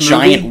about this movie,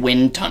 giant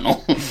wind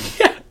tunnel,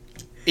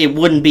 it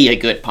wouldn't be a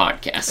good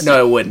podcast.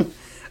 No, it wouldn't.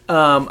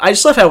 I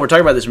just love how we're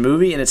talking about this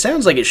movie, and it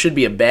sounds like it should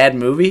be a bad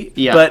movie,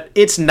 but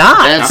it's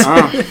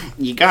not.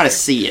 You gotta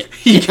see it.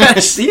 You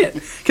gotta see it.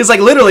 Because,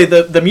 literally,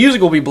 the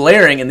music will be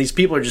blaring, and these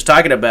people are just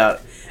talking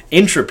about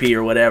entropy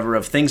or whatever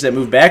of things that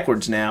move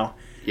backwards now.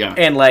 Yeah.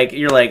 And,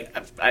 you're like,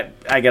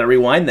 I gotta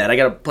rewind that. I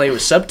gotta play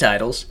with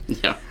subtitles.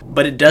 Yeah.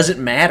 But it doesn't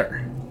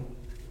matter.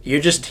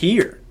 You're just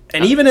here.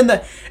 And even in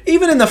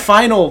the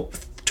final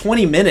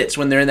 20 minutes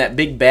when they're in that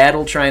big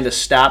battle trying to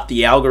stop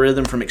the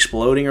algorithm from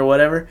exploding or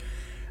whatever,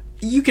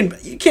 you can't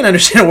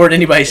understand a word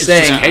anybody's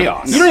saying. Just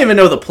chaos. You don't even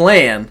know the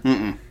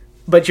plan,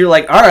 but you're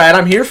like, all right,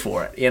 I'm here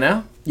for it.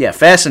 Yeah,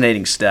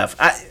 fascinating stuff.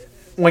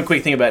 One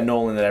quick thing about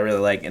Nolan that I really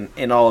like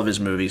in all of his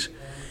movies,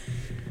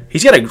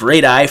 he's got a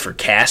great eye for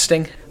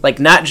casting.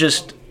 Not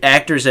just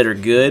actors that are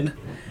good,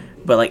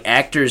 but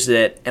actors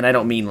that, and I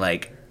don't mean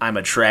I'm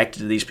attracted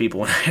to these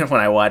people when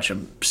I watch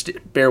them.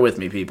 Bear with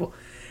me, people.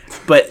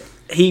 But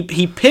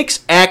he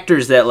picks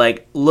actors that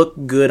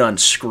look good on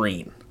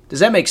screen. Does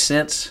that make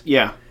sense?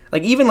 Yeah.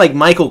 Even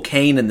Michael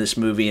Caine in this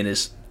movie in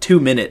his 2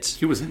 minutes.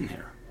 He was in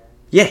there.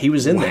 Yeah, he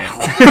was in there.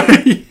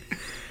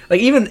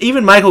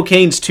 Even Michael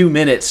Caine's 2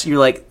 minutes, you're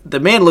like,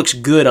 the man looks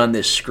good on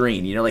this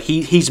screen.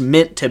 He's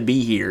meant to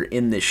be here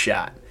in this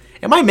shot.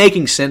 Am I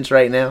making sense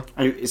right now?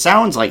 It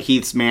sounds like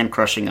Heath's man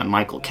crushing on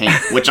Michael Caine,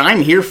 which I'm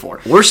here for.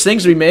 Worst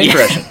things to be man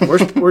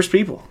crushing. Worst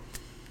people.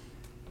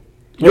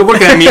 You're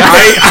looking at me.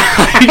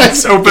 I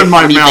just opened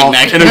my mouth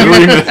in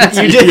agreement.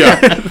 You did.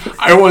 Yeah.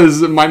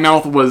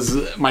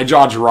 My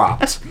jaw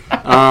dropped.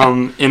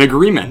 In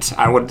agreement,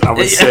 I would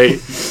say.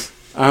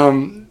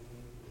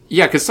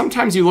 Yeah, because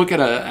sometimes you look at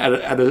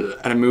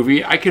a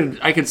movie. I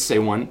could say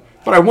one,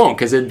 but I won't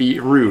because it'd be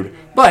rude.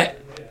 But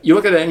you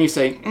look at it and you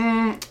say,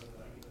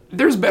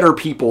 there's better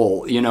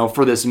people,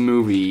 for this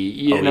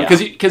movie,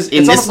 because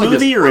in this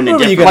movie or in a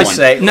different one.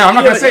 Say? No, I'm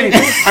not going to say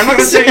anything. I'm not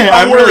going to say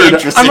I'm really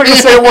interested. I'm not going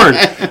to say a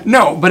word.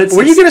 No, but it's.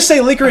 Were you going to say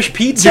licorice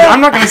pizza? Dude,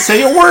 I'm not going to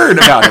say a word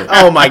about it.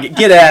 Oh my!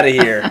 Get out of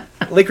here!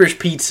 Licorice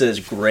pizza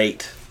is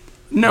great.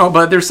 No,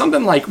 but there's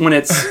something when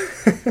it's.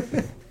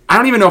 I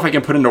don't even know if I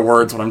can put into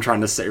words what I'm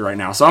trying to say right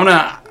now. So I'm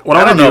gonna.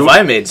 I don't know if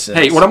I made sense.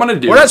 Hey, what I'm gonna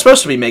do? We're not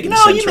supposed to be making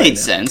sense. No, you made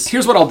now. sense.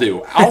 Here's what I'll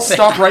do. I'll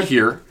stop right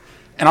here,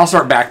 and I'll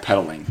start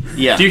backpedaling.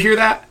 Yeah. Do you hear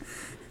that?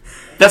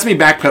 That's me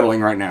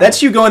backpedaling right now.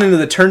 That's you going into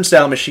the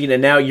turnstile machine,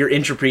 and now your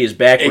entropy is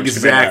backwards.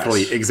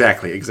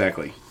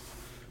 Exactly.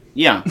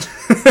 Yeah.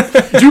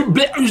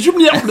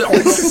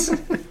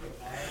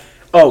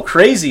 Oh,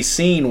 crazy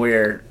scene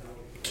where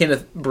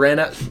Kenneth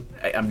Branagh,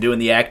 I'm doing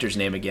the actor's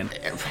name again,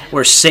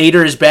 where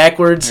Sater is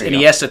backwards and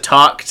he has to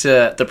talk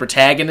to the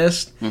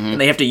protagonist,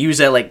 and they have to use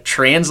that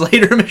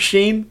translator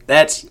machine.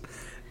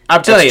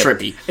 I'm telling you,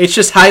 trippy. It's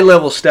just high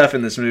level stuff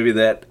in this movie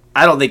that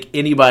I don't think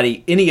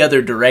any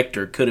other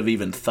director could have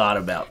even thought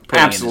about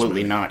putting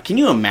Absolutely in this movie. not. Can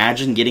you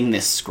imagine getting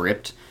this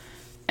script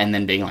and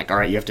then being like, all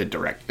right, you have to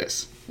direct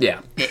this?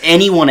 Yeah.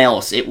 Anyone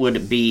else, it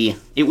would be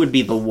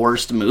the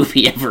worst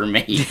movie ever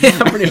made.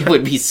 It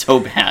would be so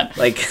bad.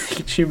 Like,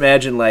 could you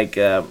imagine, like,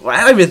 I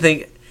don't even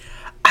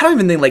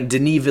think, like,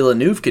 Denis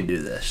Villeneuve could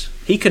do this.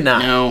 He could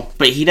not. No,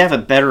 but he'd have a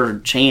better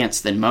chance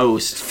than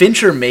most.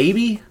 Fincher,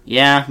 maybe?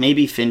 Yeah,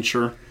 maybe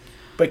Fincher.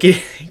 But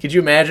could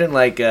you imagine,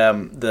 like,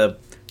 the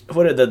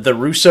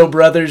Russo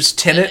brothers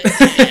Tenet?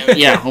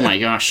 Yeah, oh my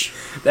gosh.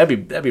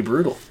 That'd be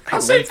brutal. I'll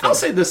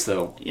say this,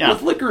 though. Yeah.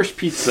 With Licorice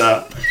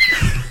Pizza,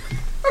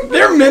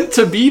 they're meant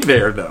to be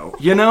there, though.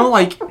 You know,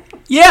 like...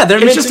 Yeah, they're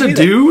It's meant just to a be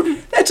there.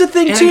 dude. That's a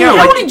thing, And too. again,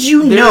 How like, did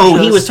you they're know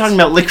he just- was talking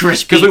about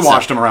Licorice Pizza? Because we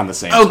watched them around the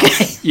same time.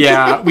 Okay.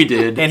 Yeah, we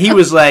did. And he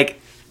was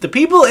like, the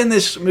people in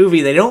this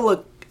movie, they don't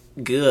look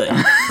good.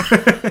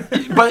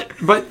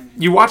 But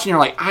you watch and you're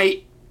like,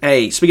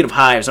 Hey, speaking of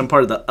hives, I'm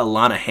part of the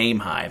Alana Haim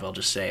hive. I'll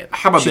just say it.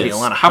 how about Should be this?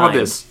 Alana How about Haim.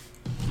 this?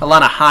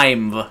 Alana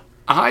Haim.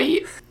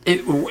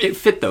 It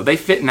fit though. They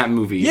fit in that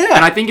movie. Yeah.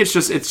 And I think it's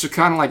just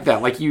kind of like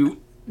that. Like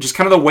just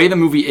kind of the way the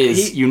movie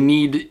is. You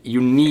need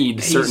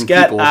certain He's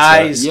got people.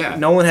 eyes. Yeah.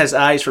 Nolan has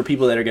eyes for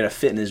people that are going to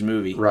fit in his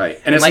movie. Right.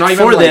 And it's like not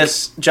even for like,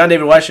 this, John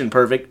David Washington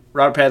perfect,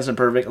 Robert Pattinson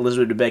perfect,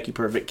 Elizabeth Debicki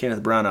perfect,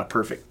 Kenneth Branagh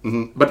perfect.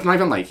 Mhm. But not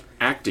even like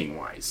acting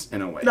wise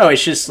in a way. No,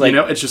 it's just like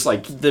it's just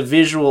like the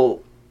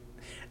visual,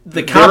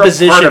 the they're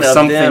composition a part of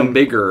something them.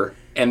 bigger,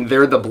 and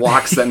they're the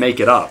blocks that make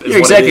it up. You're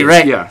exactly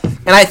right. Yeah.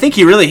 And I think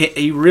he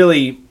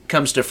really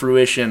comes to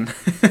fruition.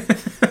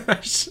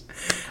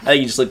 I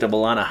think he just looked up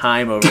Alana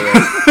Haim over there.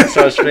 I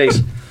saw his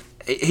face.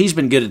 He's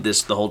been good at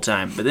this the whole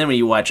time. But then when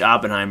you watch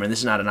Oppenheimer, and this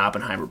is not an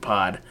Oppenheimer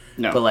pod,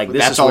 No, but like this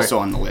that's is where, also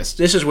on the list.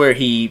 This is where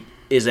he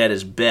is at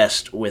his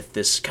best with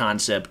this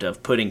concept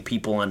of putting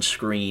people on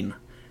screen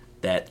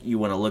that you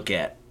want to look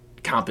at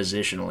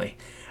compositionally.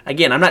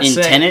 Again, I'm not In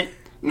saying Tenet?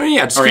 No,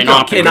 yeah. Just Or keep in going.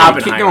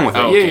 Oppenheimer. Keep going with it.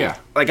 Oh, Yeah, okay. yeah.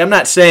 like I'm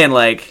not saying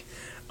like,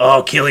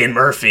 oh, Cillian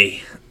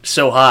Murphy,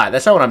 so hot.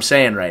 That's not what I'm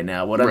saying right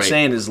now. What I'm Right.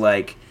 saying is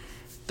like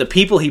the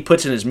people he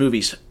puts in his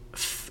movies,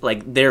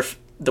 like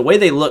the way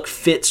they look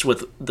fits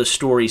with the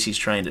stories he's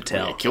trying to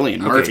tell, Yeah, Cillian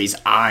Murphy's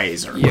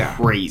eyes are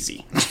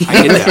crazy.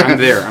 I get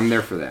that. I'm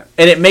there for that.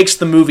 and it makes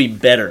the movie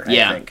better. I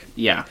Yeah, think.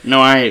 yeah. No,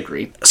 I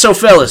agree. So,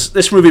 fellas,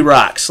 this movie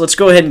rocks. Let's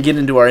go ahead and get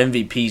into our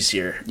MVPs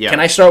here. Yeah. Can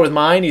I start with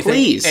mine? You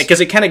Please.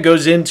 Because it kind of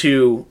goes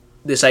into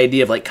this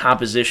idea of like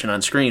composition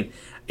on screen.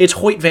 It's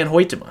Hoyt van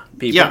Hoytema,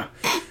 people. Yeah.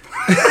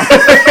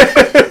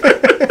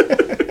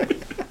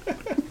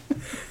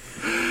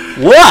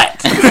 What?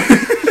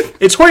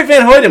 It's Hoyt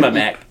van Hoytema,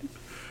 Mac,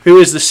 who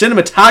is the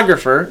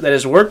cinematographer that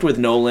has worked with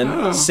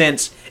Nolan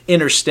since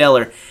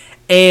Interstellar.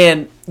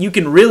 And you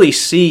can really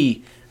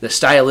see the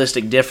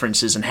stylistic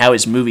differences in how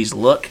his movies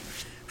look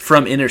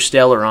from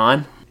Interstellar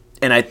on.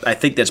 And I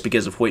think that's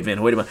because of Hoyt van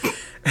Hoytema.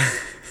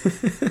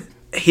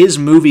 His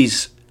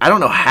movies, I don't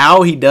know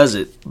how he does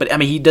it, but I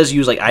mean, he does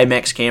use like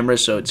IMAX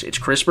cameras, so it's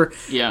crisper.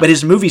 Yeah. But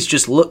his movies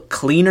just look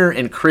cleaner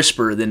and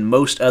crisper than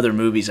most other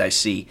movies I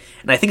see.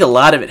 And I think a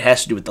lot of it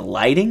has to do with the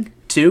lighting,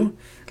 too.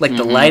 Like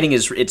the lighting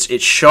is it's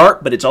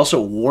sharp, but it's also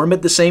warm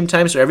at the same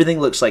time, so everything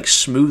looks like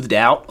smoothed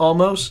out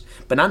almost,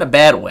 but not in a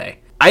bad way.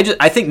 I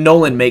think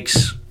Nolan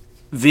makes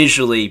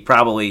visually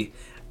probably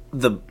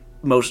the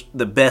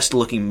best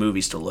looking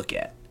movies to look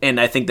at, and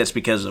I think that's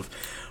because of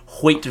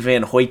Hoyt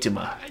van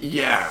Hoytema.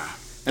 Yeah.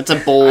 That's a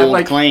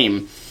bold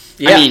claim.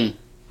 Yeah. I mean,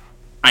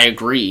 I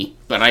agree,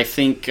 but I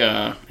think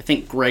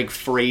Greg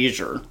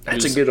Fraser,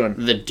 That's who's a good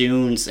one. the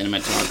Dune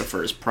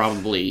cinematographer, is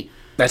probably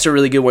That's a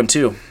really good one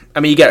too. I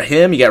mean, you got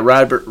him, you got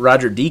Roger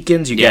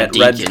Deakins, you got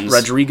Deakins.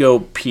 Rodrigo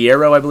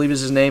Piero, I believe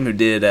is his name, who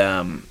did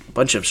a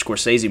bunch of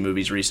Scorsese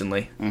movies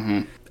recently.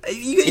 Mm-hmm.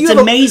 It's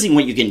amazing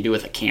what you can do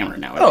with a camera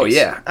nowadays. Oh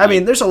yeah, I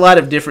mean, there's a lot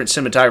of different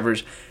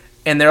cinematographers,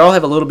 and they all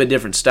have a little bit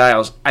different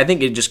styles. I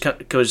think it just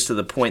goes to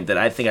the point that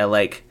I think I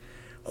like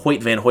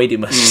Hoyt van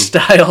Hoytema's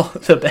style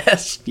the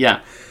best.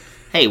 Yeah.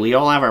 Hey, we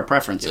all have our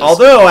preferences.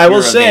 Although I will You're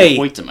a say,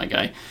 Van Hoytema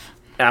guy.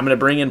 I'm going to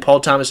bring in Paul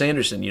Thomas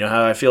Anderson. You know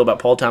how I feel about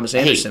Paul Thomas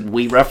Anderson. Hey,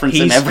 we reference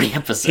him every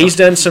episode. He's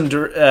done some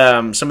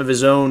of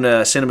his own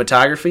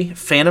cinematography.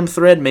 Phantom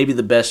Thread, maybe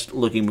the best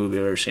looking movie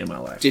I've ever seen in my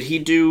life. Did he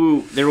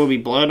do There Will Be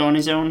Blood on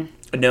his own?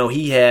 No,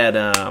 he had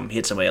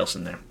somebody else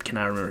in there.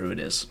 Cannot remember who it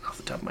is off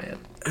the top of my head.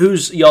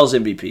 Who's y'all's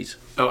MVPs?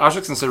 Oh, I was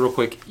just going to say real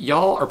quick,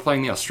 y'all are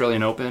playing the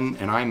Australian Open,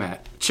 and I'm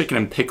at Chicken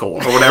and Pickle, or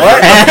whatever.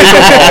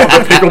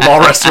 the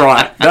pickleball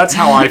restaurant. That's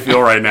how I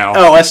feel right now.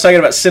 Oh, let's talking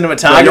about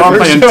cinematographers. Y'all are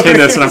playing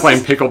tennis, and I'm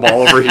playing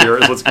pickleball over here,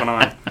 is what's going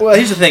on. Well,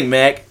 here's the thing,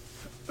 Mac.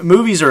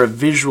 Movies are a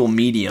visual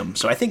medium,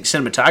 so I think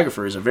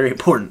cinematographer is a very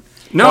important.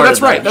 No, part that's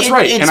of that. right. That's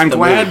right. It's And I'm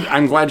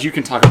the glad you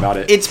can talk about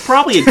it. It's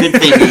probably a good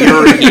thing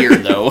you're here,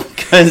 though,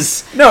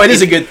 because No, it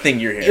is a good thing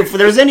you're here. if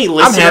there's any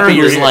listener happy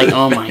you're who's here. like,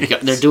 "Oh my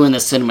god, they're doing the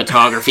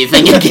cinematography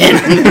thing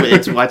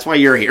again," that's why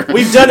you're here.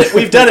 We've done it.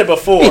 We've done it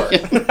before.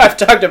 We've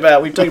talked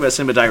about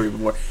cinematography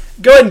before.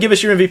 Go ahead and give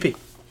us your MVP.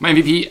 My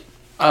MVP,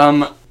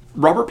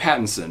 Robert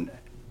Pattinson,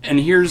 And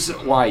here's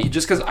why.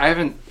 Just because I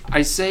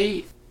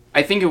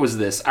think it was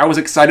this. I was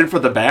excited for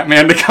the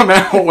Batman to come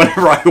out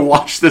whenever I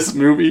watched this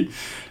movie.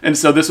 And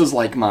so this was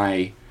like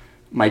my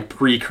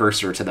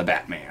precursor to the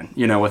Batman,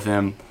 with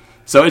him.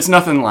 So it's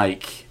nothing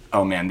like,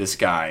 oh man, this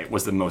guy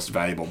was the most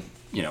valuable,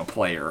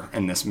 player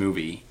in this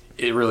movie.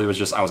 It really was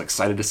just, I was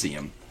excited to see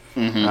him.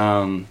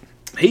 Mm-hmm.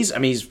 He's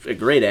a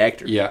great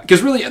actor. Yeah,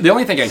 because really, the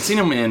only thing I'd seen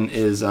him in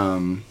is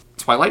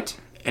Twilight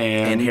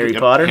and Harry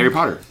Potter. Harry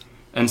Potter.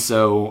 And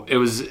so it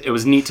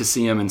was neat to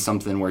see him in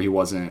something where he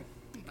wasn't,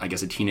 I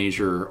guess, a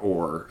teenager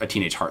or a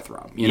teenage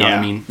heartthrob. You know what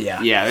I mean?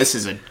 Yeah, this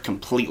is a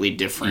completely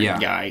different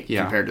guy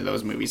compared to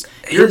those movies.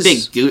 You're a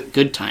big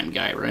Good Time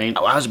guy, right?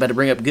 Oh, I was about to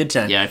bring up Good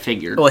Time. Yeah, I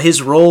figured. Well,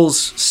 his roles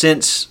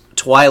since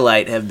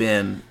Twilight have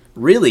been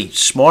really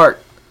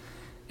smart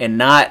and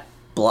not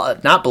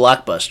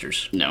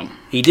blockbusters. No.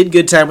 He did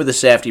Good Time with the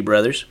Safdie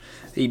brothers.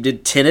 He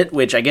did Tenet,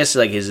 which I guess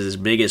is his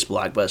biggest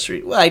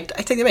blockbuster. Well, I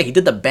take that back. He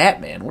did the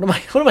Batman. What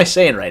am I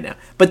saying right now?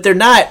 But they're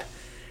not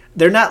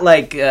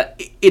like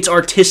it's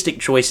artistic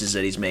choices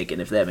that he's making,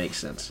 if that makes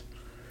sense.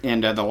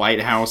 And The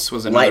Lighthouse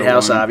was another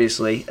Lighthouse, one.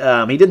 obviously.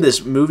 He did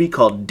this movie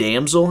called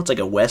Damsel. It's like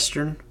a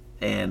western,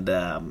 and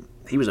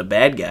he was a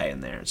bad guy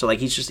in there. So like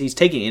he's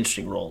taking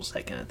interesting roles,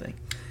 that kind of thing.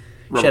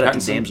 Shout out to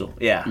Damsel.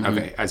 Yeah.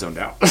 Okay, I zoned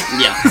out.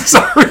 Yeah.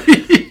 Sorry.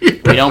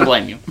 We don't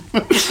blame you.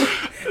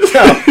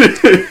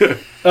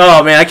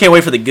 Oh man, I can't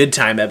wait for the Good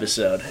Time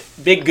episode.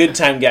 Big Good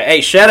Time guy. Hey,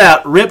 shout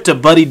out, rip to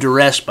Buddy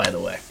Duress, by the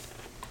way.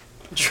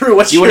 Drew,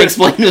 what's Do you want to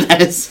explain who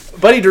that is?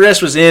 Buddy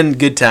Duress was in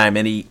Good Time,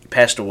 and he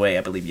passed away,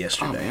 I believe,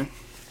 yesterday. Oh, man.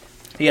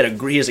 He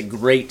has a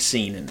great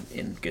scene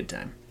in Good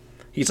Time.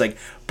 He's like,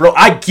 bro,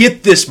 I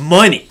get this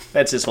money.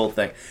 That's his whole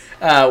thing.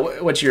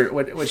 What's your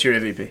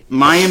MVP?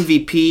 My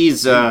MVP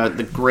is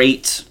the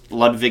great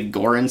Ludwig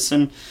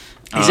Göransson.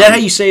 Is that how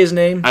you say his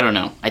name? I don't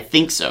know. I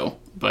think so,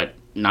 but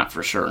not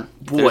for sure.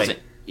 Boy.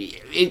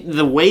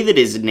 The way that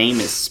his name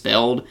is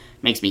spelled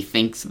makes me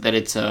think that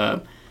it's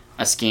a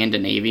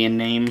Scandinavian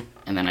name,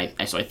 and then I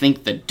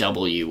think the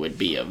W would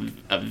be a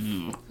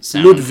V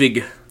sound.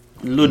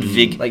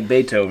 Ludwig. Like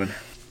Beethoven.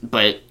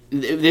 But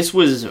this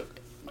was...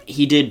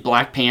 He did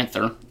Black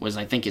Panther, was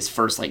I think his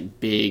first like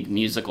big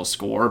musical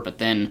score, but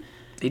then...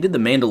 He did The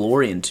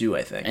Mandalorian too,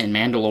 I think. And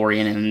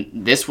Mandalorian,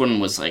 and this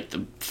one was like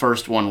the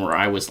first one where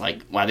I was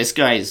like, wow, this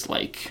guy is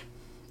like...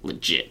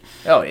 legit.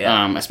 Oh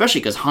yeah. Especially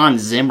because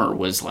Hans Zimmer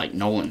was like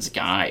Nolan's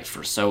guy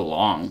for so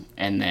long,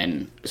 and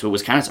then so it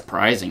was kind of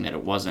surprising that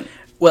it wasn't.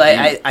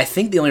 Well, I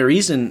think the only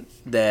reason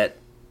that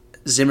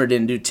Zimmer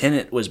didn't do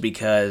Tenet was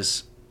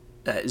because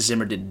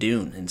Zimmer did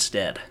Dune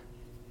instead.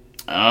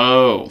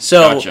 Oh,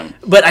 so gotcha.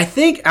 But I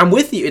think I'm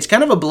with you. It's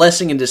kind of a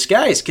blessing in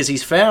disguise because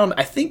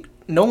I think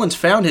Nolan's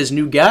found his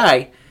new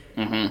guy,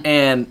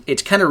 and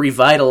it's kind of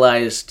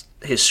revitalized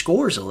his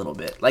scores a little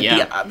bit. Like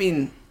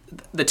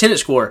the Tenet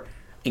score.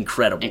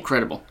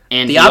 Incredible.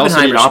 And the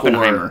Oppenheimer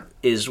score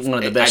is one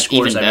of the best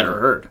scores I've ever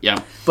heard.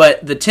 Yeah.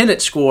 But the Tenet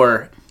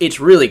score, it's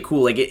really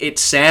cool. Like it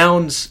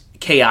sounds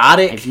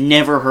chaotic. I've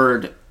never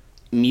heard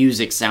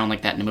music sound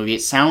like that in a movie.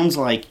 It sounds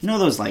like,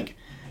 those like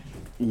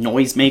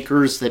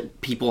noisemakers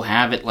that people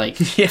have at like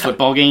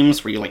football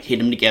games where you like hit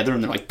them together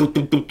and they're like dum,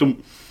 dum, dum,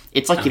 dum.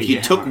 It's like if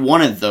you took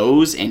one of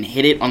those and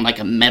hit it on like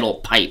a metal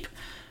pipe.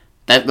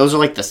 Those are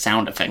like the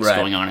sound effects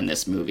going on in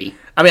this movie.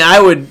 I mean,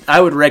 I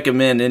would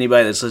recommend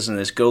anybody that's listening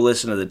to this go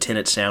listen to the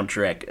Tenet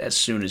soundtrack as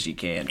soon as you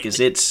can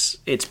because it's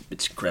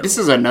incredible. This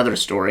is another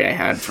story I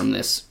had from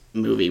this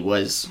movie.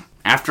 Was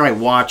after I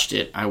watched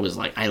it, I was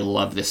like, I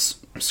love this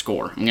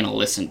score. I'm gonna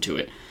listen to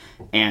it.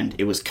 And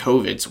it was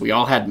COVID, so we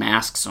all had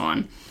masks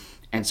on,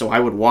 and so I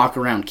would walk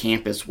around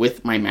campus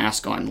with my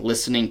mask on,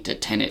 listening to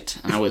Tenet.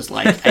 And I was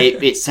like,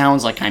 it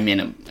sounds like I'm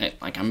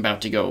I'm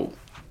about to go.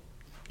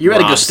 You're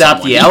going to go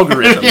stop the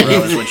algorithm, bro,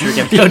 is what you're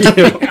going to go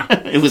do.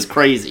 It was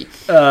crazy.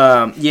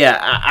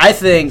 I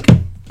think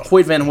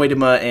Hoyt van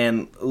Hoytema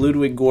and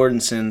Ludwig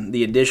Göransson,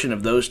 the addition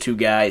of those two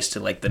guys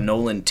to like the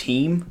Nolan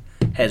team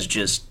has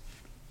just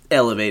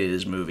elevated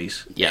his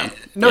movies. Yeah.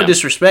 No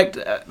disrespect.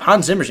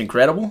 Hans Zimmer's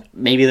incredible.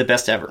 Maybe the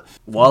best ever.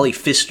 Wally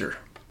Pfister.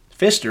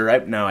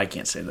 I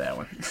can't say that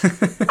one.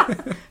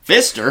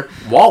 Pfister?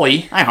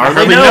 Wally? I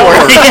hardly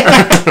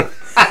know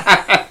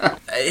her.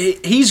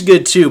 He's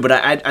good too, but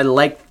I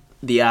like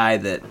the eye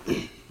that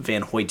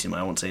Van Hoytema,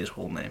 I won't say his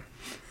whole name.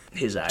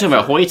 His eye. Talking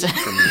about Hoyt?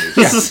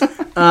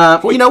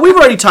 We've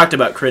already talked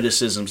about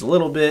criticisms a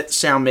little bit.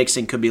 Sound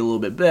mixing could be a little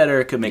bit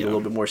better, could make a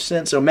little bit more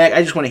sense. So, Mac,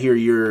 I just want to hear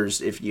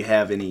yours if you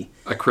have any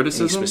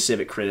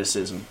specific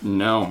criticism.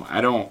 No,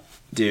 I don't.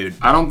 Dude.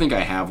 I don't think I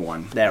have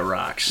one. That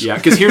rocks. Yeah,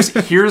 because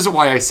here's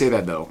why I say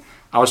that, though.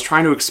 I was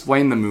trying to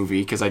explain the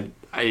movie, because I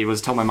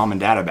was telling my mom and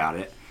dad about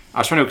it. I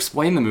was trying to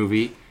explain the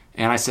movie,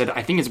 and I said,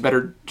 I think it's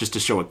better just to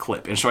show a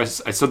clip. And so I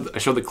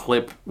showed the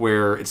clip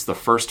where it's the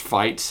first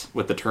fight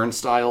with the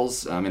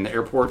turnstiles in the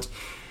airport.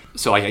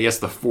 So I guess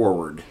the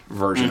forward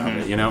version of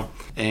it,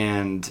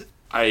 And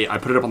I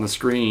put it up on the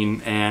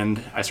screen, and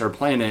I started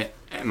playing it,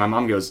 and my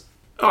mom goes,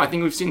 oh, I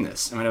think we've seen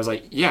this. And I was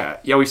like, yeah,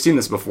 we've seen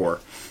this before.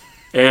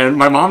 And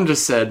my mom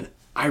just said,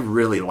 I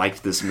really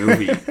liked this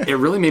movie. It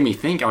really made me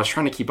think. I was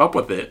trying to keep up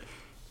with it.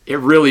 It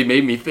really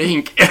made me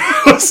think.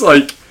 I was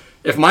like,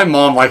 if my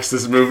mom likes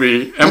this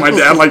movie and my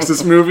dad likes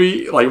this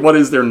movie, like, what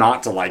is there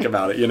not to like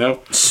about it, you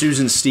know?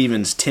 Susan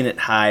Stevens, Tenet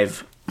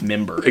Hive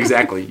member.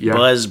 Exactly, yeah.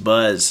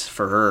 Buzz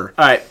for her.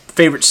 All right,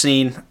 favorite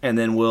scene, and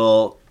then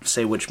we'll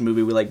say which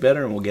movie we like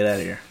better, and we'll get out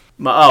of here.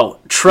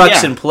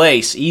 Trucks in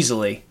place,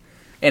 easily.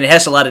 And it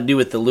has a lot to do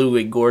with the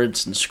Ludwig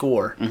Göransson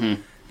score.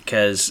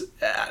 Because,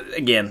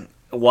 again,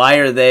 why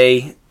are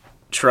they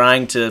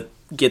trying to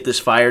get this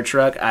fire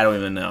truck? I don't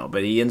even know.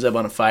 But he ends up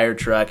on a fire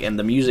truck, and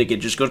the music, it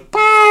just goes...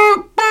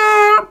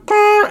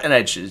 And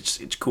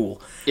it's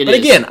cool. But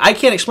again, I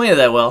can't explain it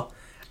that well.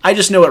 I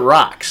just know it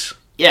rocks.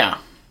 Yeah.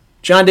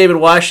 John David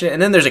Washington,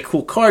 and then there's a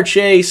cool car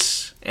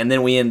chase, and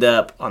then we end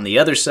up on the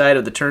other side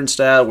of the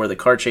turnstile where the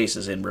car chase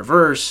is in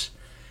reverse,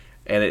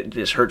 and it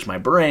just hurts my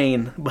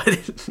brain, but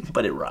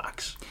it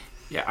rocks.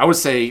 Yeah, I would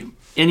say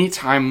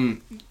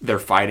anytime they're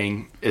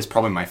fighting is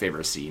probably my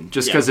favorite scene,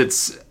 just because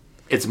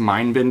it's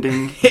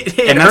mind-bending,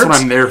 and that's what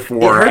I'm there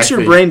for. It hurts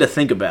your brain to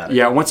think about it.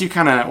 Yeah, once you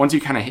kind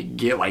of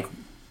get like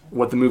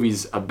what the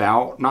movie's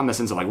about, not in the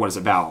sense of like what it's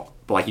about,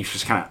 but like you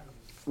just kind of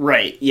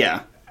right,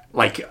 yeah,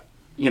 like,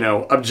 you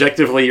know,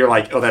 objectively you're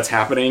like, oh, that's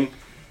happening.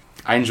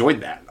 I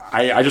enjoyed that.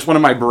 I just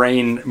wanted my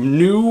brain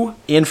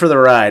in for the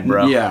ride,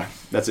 bro. Yeah,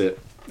 that's it.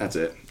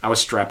 I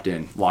was strapped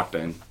in, locked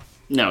in.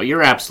 No,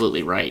 you're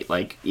absolutely right.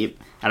 Like,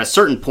 at a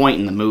certain point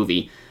in the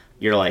movie,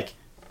 you're like,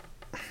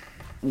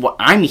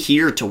 I'm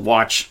here to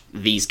watch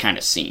these kind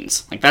of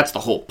scenes. Like, that's the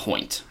whole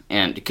point.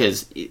 And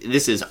because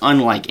this is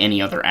unlike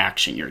any other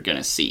action you're going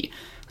to see.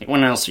 Like,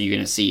 when else are you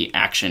going to see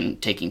action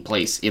taking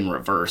place in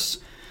reverse?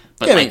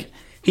 But, yeah,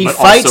 he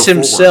fights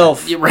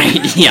himself.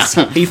 Right, yeah.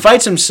 He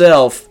fights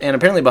himself, and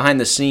apparently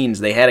behind the scenes,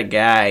 they had a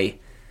guy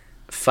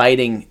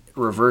fighting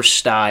reverse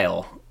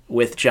style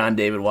with John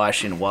David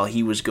Washington while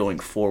he was going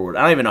forward.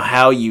 I don't even know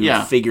how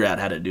you figure out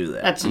how to do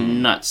that. That's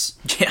nuts.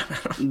 Yeah.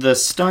 The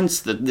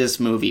stunts that this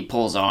movie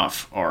pulls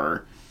off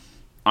are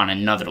on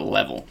another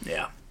level.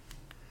 Yeah.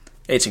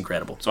 It's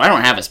incredible. So I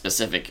don't have a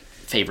specific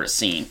favorite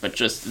scene, but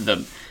just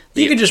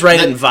you can just write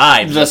it in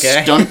vibes, the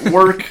okay? stunt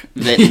work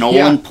that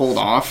Nolan pulled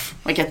off.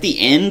 Like at the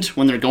end,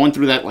 when they're going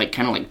through that like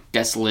kind of like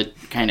desolate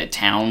kind of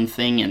town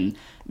thing and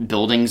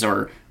buildings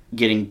are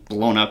getting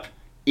blown up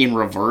in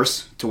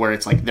reverse to where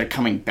it's like they're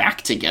coming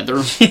back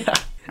together. Yeah.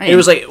 It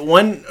was like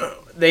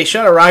they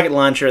shot a rocket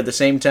launcher at the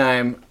same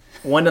time,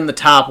 one on the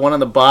top, one on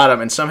the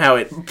bottom, and somehow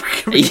it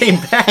came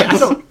back. I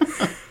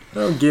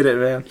don't get it,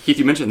 man. Heath,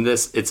 you mentioned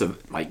this. It's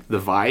like the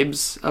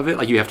vibes of it.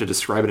 Like you have to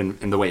describe it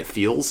in the way it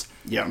feels.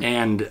 Yeah.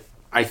 And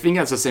I think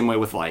that's the same way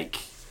with like,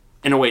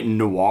 in a way,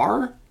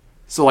 noir.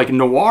 So like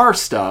noir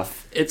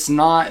stuff, it's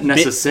not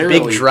necessarily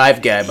big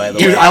Drive guy, by the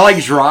way. Dude, I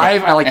like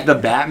Drive. I like the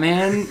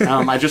Batman.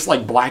 I just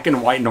like black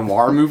and white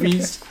noir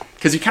movies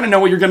because you kind of know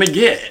what you're gonna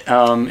get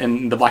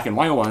in the black and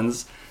white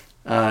ones.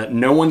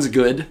 No one's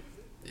good.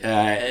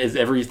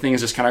 Everything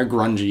is just kind of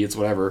grungy. It's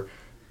whatever,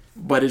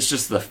 but it's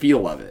just the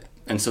feel of it.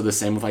 And so the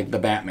same with like the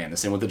Batman, the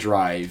same with the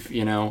Drive,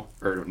 you know,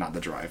 or not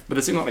the Drive, but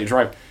the same with the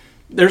Drive.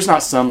 There's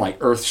not some like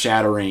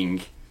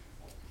earth-shattering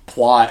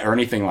plot or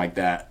anything like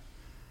that,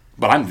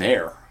 but I'm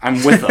there.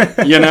 I'm with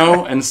them, you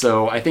know? And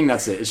so I think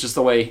that's it. It's just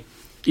the way,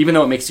 even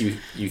though it makes you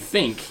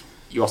think,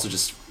 you also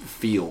just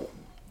feel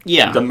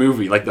the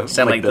movie.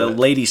 Sound like the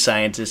lady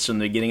scientists from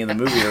the beginning of the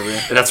movie over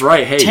there. That's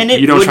right. Hey, Tenet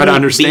you don't try to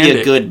understand it.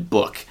 Be a good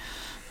book.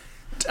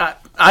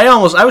 I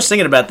was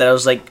thinking about that. I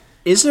was like,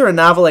 is there a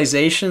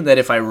novelization that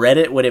if I read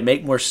it, would it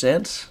make more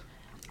sense?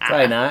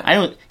 Probably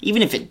not.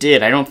 Even if it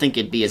did, I don't think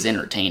it'd be as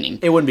entertaining.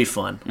 It wouldn't be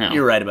fun. No.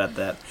 You're right about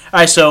that. All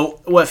right,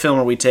 so what film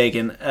are we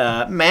taking?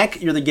 Mac,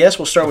 you're the guest.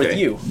 We'll start with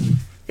you.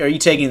 Are you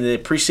taking the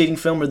preceding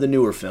film or the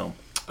newer film?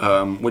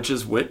 Which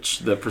is which?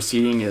 The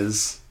preceding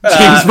is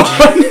James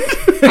Bond.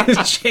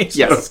 James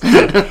yes.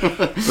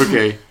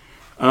 Okay.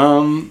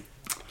 I'm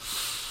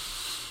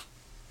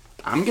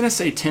gonna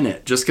say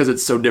Tenet, just because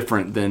it's so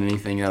different than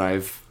anything that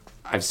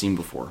I've seen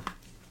before.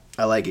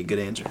 I like it. Good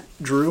answer,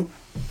 Drew.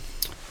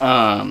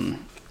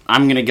 I'm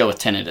gonna go with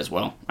Tenet as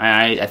well.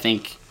 I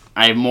think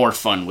I have more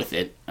fun with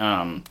it.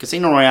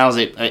 Casino Royale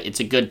it's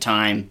a good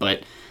time,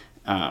 but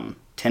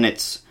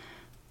Tenet's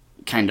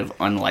kind of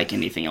unlike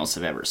anything else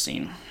I've ever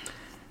seen.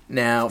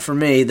 Now, for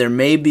me, there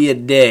may be a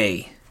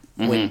day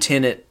when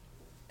Tenet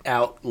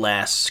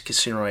outlasts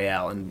Casino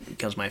Royale and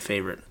becomes my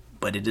favorite,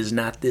 but it is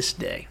not this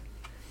day.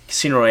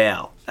 Casino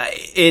Royale.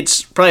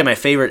 It's probably my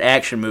favorite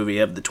action movie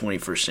of the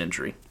 21st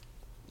century.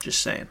 Just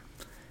saying.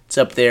 It's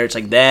up there. It's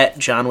like that,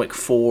 John Wick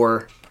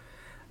 4,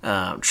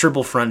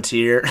 Triple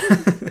Frontier.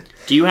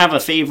 Do you have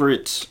a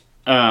favorite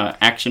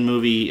action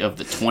movie of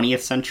the 20th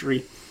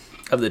century?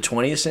 Of the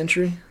 20th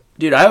century?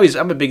 Dude,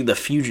 I'm a big The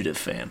Fugitive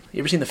fan. You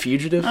ever seen The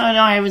Fugitive? No,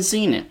 I haven't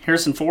seen it.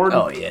 Harrison Ford?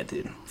 Oh, yeah,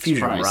 dude.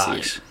 Fugitive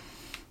rocks.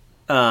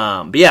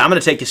 But yeah, I'm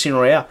going to take Casino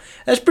Royale.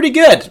 That's pretty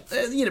good.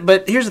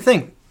 But here's the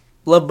thing.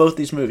 Love both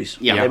these movies.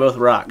 Yeah. They both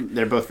rock.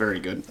 They're both very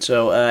good.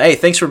 So, hey,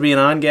 thanks for being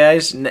on,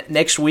 guys.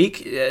 Next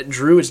week,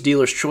 Drew, it's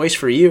Dealer's Choice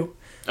for you.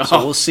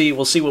 So we'll see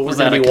what we're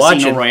going to be watching.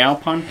 Casino Royale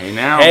pun? Hey,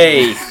 now.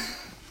 Hey,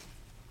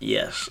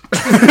 Yes.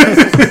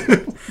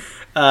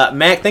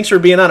 Mac, thanks for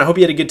being on. I hope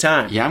you had a good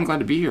time. Yeah, I'm glad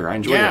to be here. I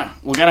enjoyed it. Yeah,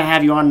 we got to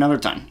have you on another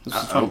time. This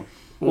is fun.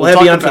 We'll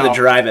have you on for the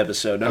drive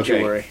episode. Don't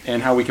you worry.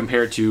 And how we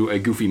compare it to a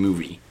Goofy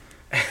movie.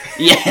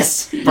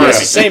 Yes. It's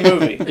the same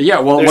movie. Yeah,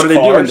 well, There's what are they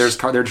cars.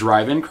 doing? They're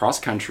driving cross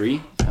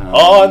country.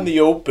 On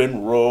the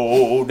open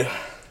road.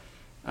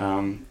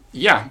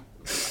 Yeah.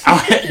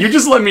 You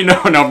just let me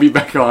know and I'll be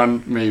back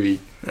on, maybe.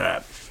 All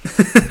right.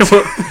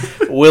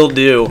 Will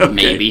do.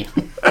 Maybe.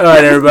 All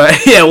right, everybody.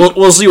 Yeah,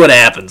 we'll see what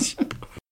happens.